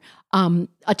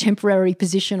 a temporary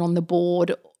position on the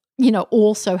board,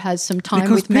 also has some time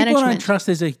with management? Because people don't trust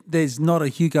there's not a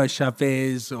Hugo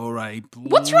Chavez or a...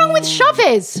 What's wrong with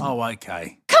Chavez? Oh,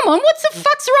 okay. Come on, what the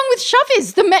fuck's wrong with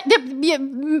Chavez?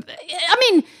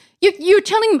 You're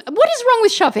telling me, what is wrong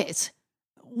with Chavez?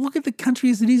 Look at the country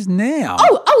as it is now.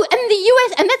 Oh, and the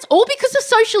US, and that's all because of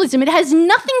socialism. It has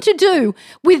nothing to do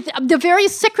with the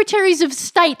various secretaries of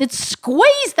state that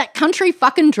squeeze that country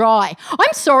fucking dry.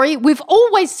 I'm sorry, we've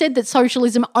always said that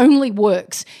socialism only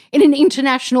works in an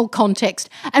international context.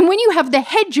 And when you have the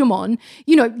hegemon,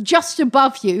 just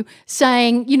above you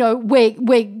saying,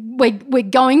 we're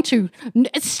going to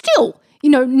still,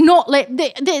 not let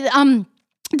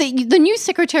the new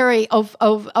secretary of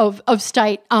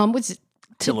state, what's it?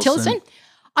 Tillerson.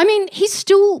 He's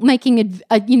still making,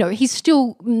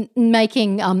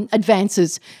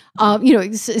 advances,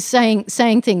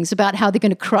 saying things about how they're going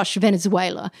to crush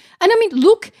Venezuela. And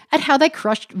look at how they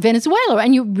crushed Venezuela.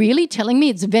 And you're really telling me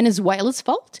it's Venezuela's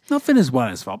fault? Not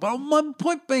Venezuela's fault, but my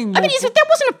point being... that wasn't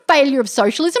a failure of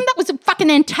socialism. That was a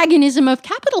fucking antagonism of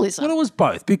capitalism. Well, it was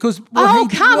both, because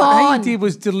what he did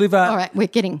was deliver... All right,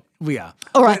 we are.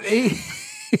 All right.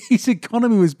 His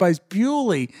economy was based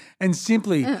purely and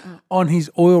simply on his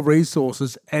oil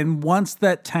resources, and once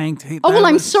that tanked...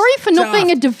 I'm sorry for not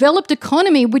being a developed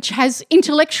economy which has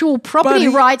intellectual property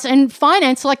rights and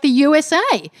finance like the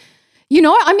USA.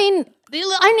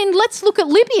 Let's look at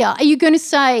Libya. Are you going to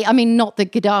say, not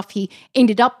that Gaddafi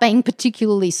ended up being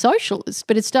particularly socialist,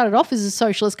 but it started off as a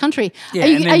socialist country. Yeah,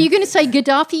 are you going to say,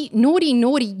 Gaddafi, naughty,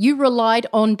 you relied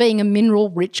on being a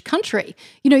mineral-rich country?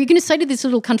 You're going to say to this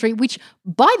little country, which,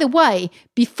 by the way,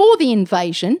 before the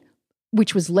invasion,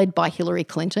 which was led by Hillary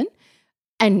Clinton,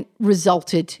 and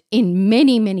resulted in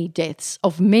many, many deaths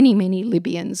of many, many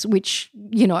Libyans, which,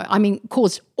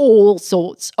 caused all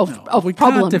sorts of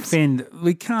problems.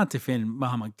 We can't defend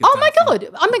Muhammad Gaddafi. Oh, my God.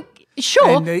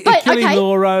 Sure. And Achille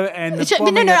Lauro and the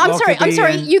bombing at I'm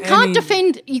sorry. You can't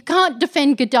defend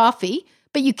Gaddafi,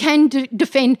 but you can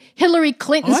defend Hillary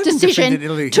Clinton's decision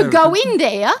to go in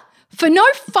there for no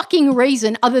fucking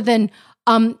reason other than...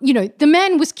 the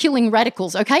man was killing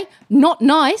radicals, okay? Not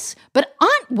nice, but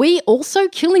aren't we also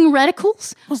killing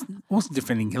radicals? I wasn't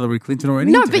defending Hillary Clinton or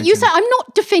anything. No, but you say I'm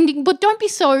not defending, but don't be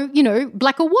so,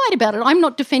 black or white about it. I'm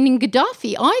not defending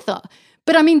Gaddafi either.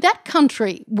 But that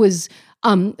country was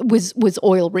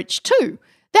oil rich too.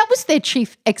 That was their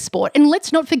chief export. And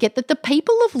let's not forget that the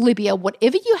people of Libya,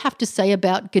 whatever you have to say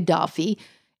about Gaddafi,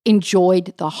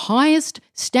 enjoyed the highest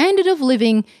standard of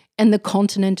living in the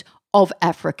continent of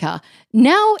Africa.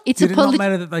 Now it's Did it not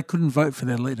matter that they couldn't vote for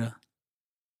their leader?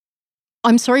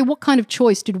 I'm sorry, what kind of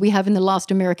choice did we have in the last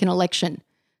American election?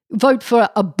 Vote for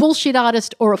a bullshit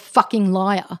artist or a fucking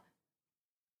liar?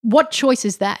 What choice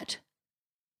is that?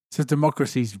 So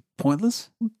democracy's pointless?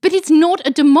 But it's not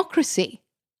a democracy.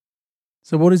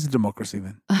 So what is a democracy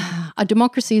then? A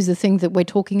democracy is the thing that we're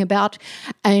talking about,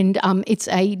 and it's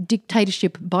a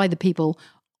dictatorship by the people,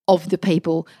 of the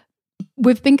people.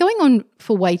 We've been going on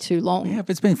for way too long. Yeah,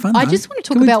 but it's been fun. I just want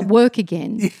to talk about work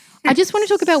again.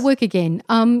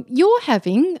 You're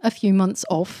having a few months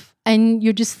off and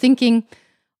you're just thinking,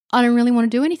 I don't really want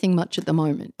to do anything much at the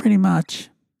moment. Pretty much.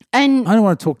 And I don't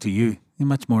want to talk to you. You're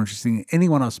much more interesting than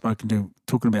anyone I've spoken to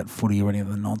talking about footy or any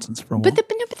other nonsense for a while. But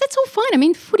that's all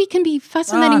fine. Footy can be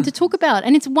fascinating to talk about.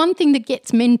 And it's one thing that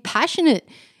gets men passionate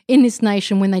in this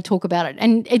nation when they talk about it.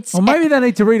 And it's Or maybe they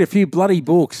need to read a few bloody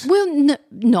books. well,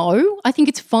 no, I think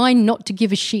it's fine not to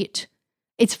give a shit.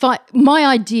 It's fine. My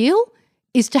ideal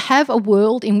is to have a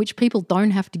world in which people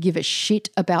don't have to give a shit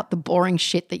about the boring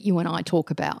shit that you and I talk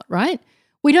about, right?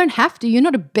 We don't have to. You're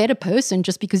not a better person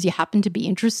just because you happen to be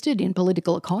interested in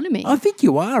political economy. I think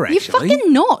you are, actually. You're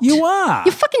fucking not. You are.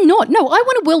 You're fucking not. No, I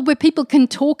want a world where people can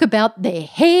talk about their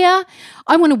hair.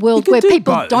 I want a world can where do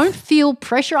people both. don't feel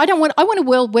pressure. I want a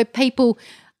world where people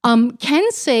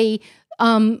can see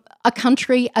a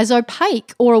country as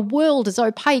opaque or a world as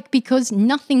opaque because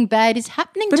nothing bad is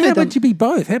happening But to how them. about you be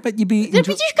both? How about you be... But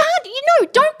you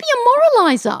can't, don't be a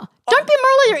moralizer. Don't be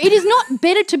a moralizer. It is not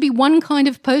better to be one kind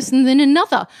of person than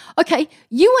another. Okay,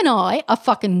 you and I are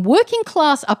fucking working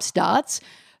class upstarts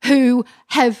who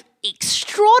have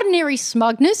extraordinary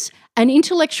smugness and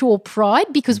intellectual pride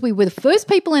because we were the first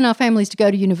people in our families to go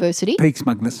to university. Peak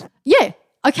smugness. Yeah.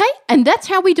 Okay. And that's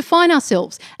how we define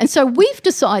ourselves. And so we've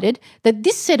decided that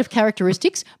this set of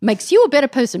characteristics makes you a better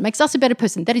person, makes us a better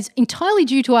person. That is entirely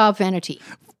due to our vanity.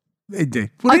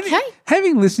 Indeed. Would Okay.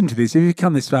 having listened to this, if you've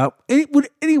come this far, would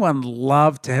anyone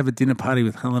love to have a dinner party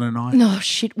with Helen and I? No,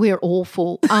 shit, we're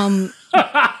awful.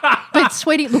 But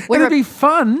sweetie, look, we're It'd be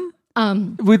fun.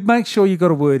 We'd make sure you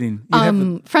got a word in. You'd have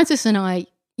the- Francis and I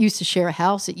used to share a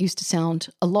house. It used to sound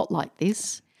a lot like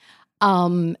this.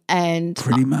 And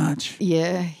pretty much.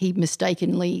 yeah, he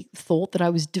mistakenly thought that I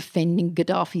was defending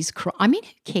Gaddafi's crime. I mean,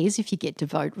 who cares if you get to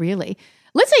vote, really?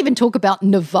 Let's even talk about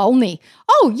Navalny.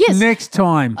 Oh, yes. Next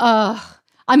time.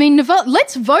 I mean,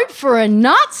 let's vote for a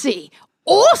Nazi.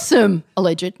 Awesome,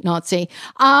 alleged Nazi.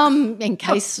 In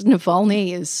case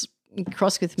Navalny is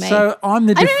cross with me. So I'm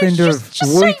the I don't know, defender just of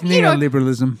so, weak you know-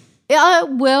 neoliberalism.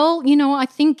 Well, I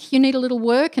think you need a little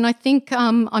work, and I think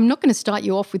I'm not going to start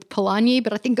you off with Polanyi,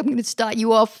 but I think I'm going to start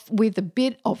you off with a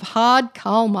bit of hard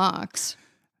Karl Marx.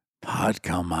 Hard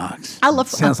Karl Marx. I love-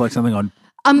 Sounds like something on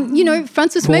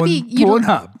Francis,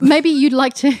 Pornhub. maybe you'd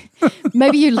like to,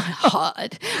 maybe you'd like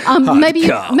hard.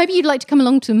 Maybe you'd like to come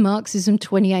along to Marxism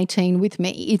 2018 with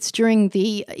me. It's during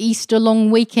the Easter long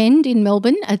weekend in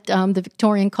Melbourne at the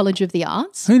Victorian College of the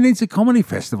Arts. Who needs a comedy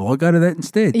festival? I'll go to that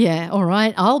instead. Yeah, all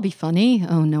right. I'll be funny.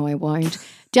 Oh no, I won't.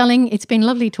 Darling, it's been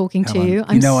lovely talking to Helen, you. you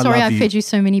I'm know I sorry love I you. fed you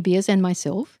so many beers and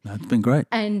myself. No, it's been great.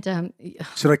 And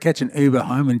Should I catch an Uber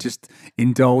home and just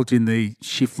indulge in the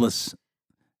shiftless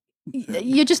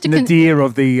you're just a nadir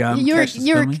of the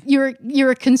you're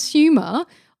you're a consumer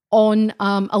on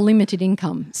a limited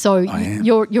income, so am.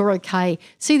 you're okay.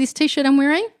 See this T-shirt I'm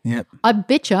wearing? Yep. I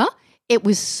betcha it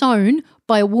was sewn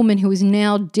by a woman who is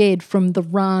now dead from the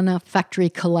Rana factory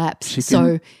collapse. She So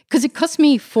can- because it cost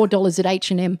me $4 at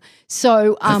H&M.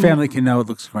 So The family can know it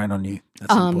looks great on you.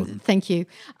 That's important. thank you.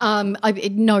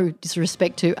 No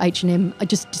disrespect to H&M,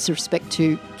 just disrespect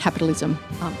to capitalism.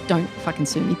 Don't fucking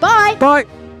sue me. Bye. Bye.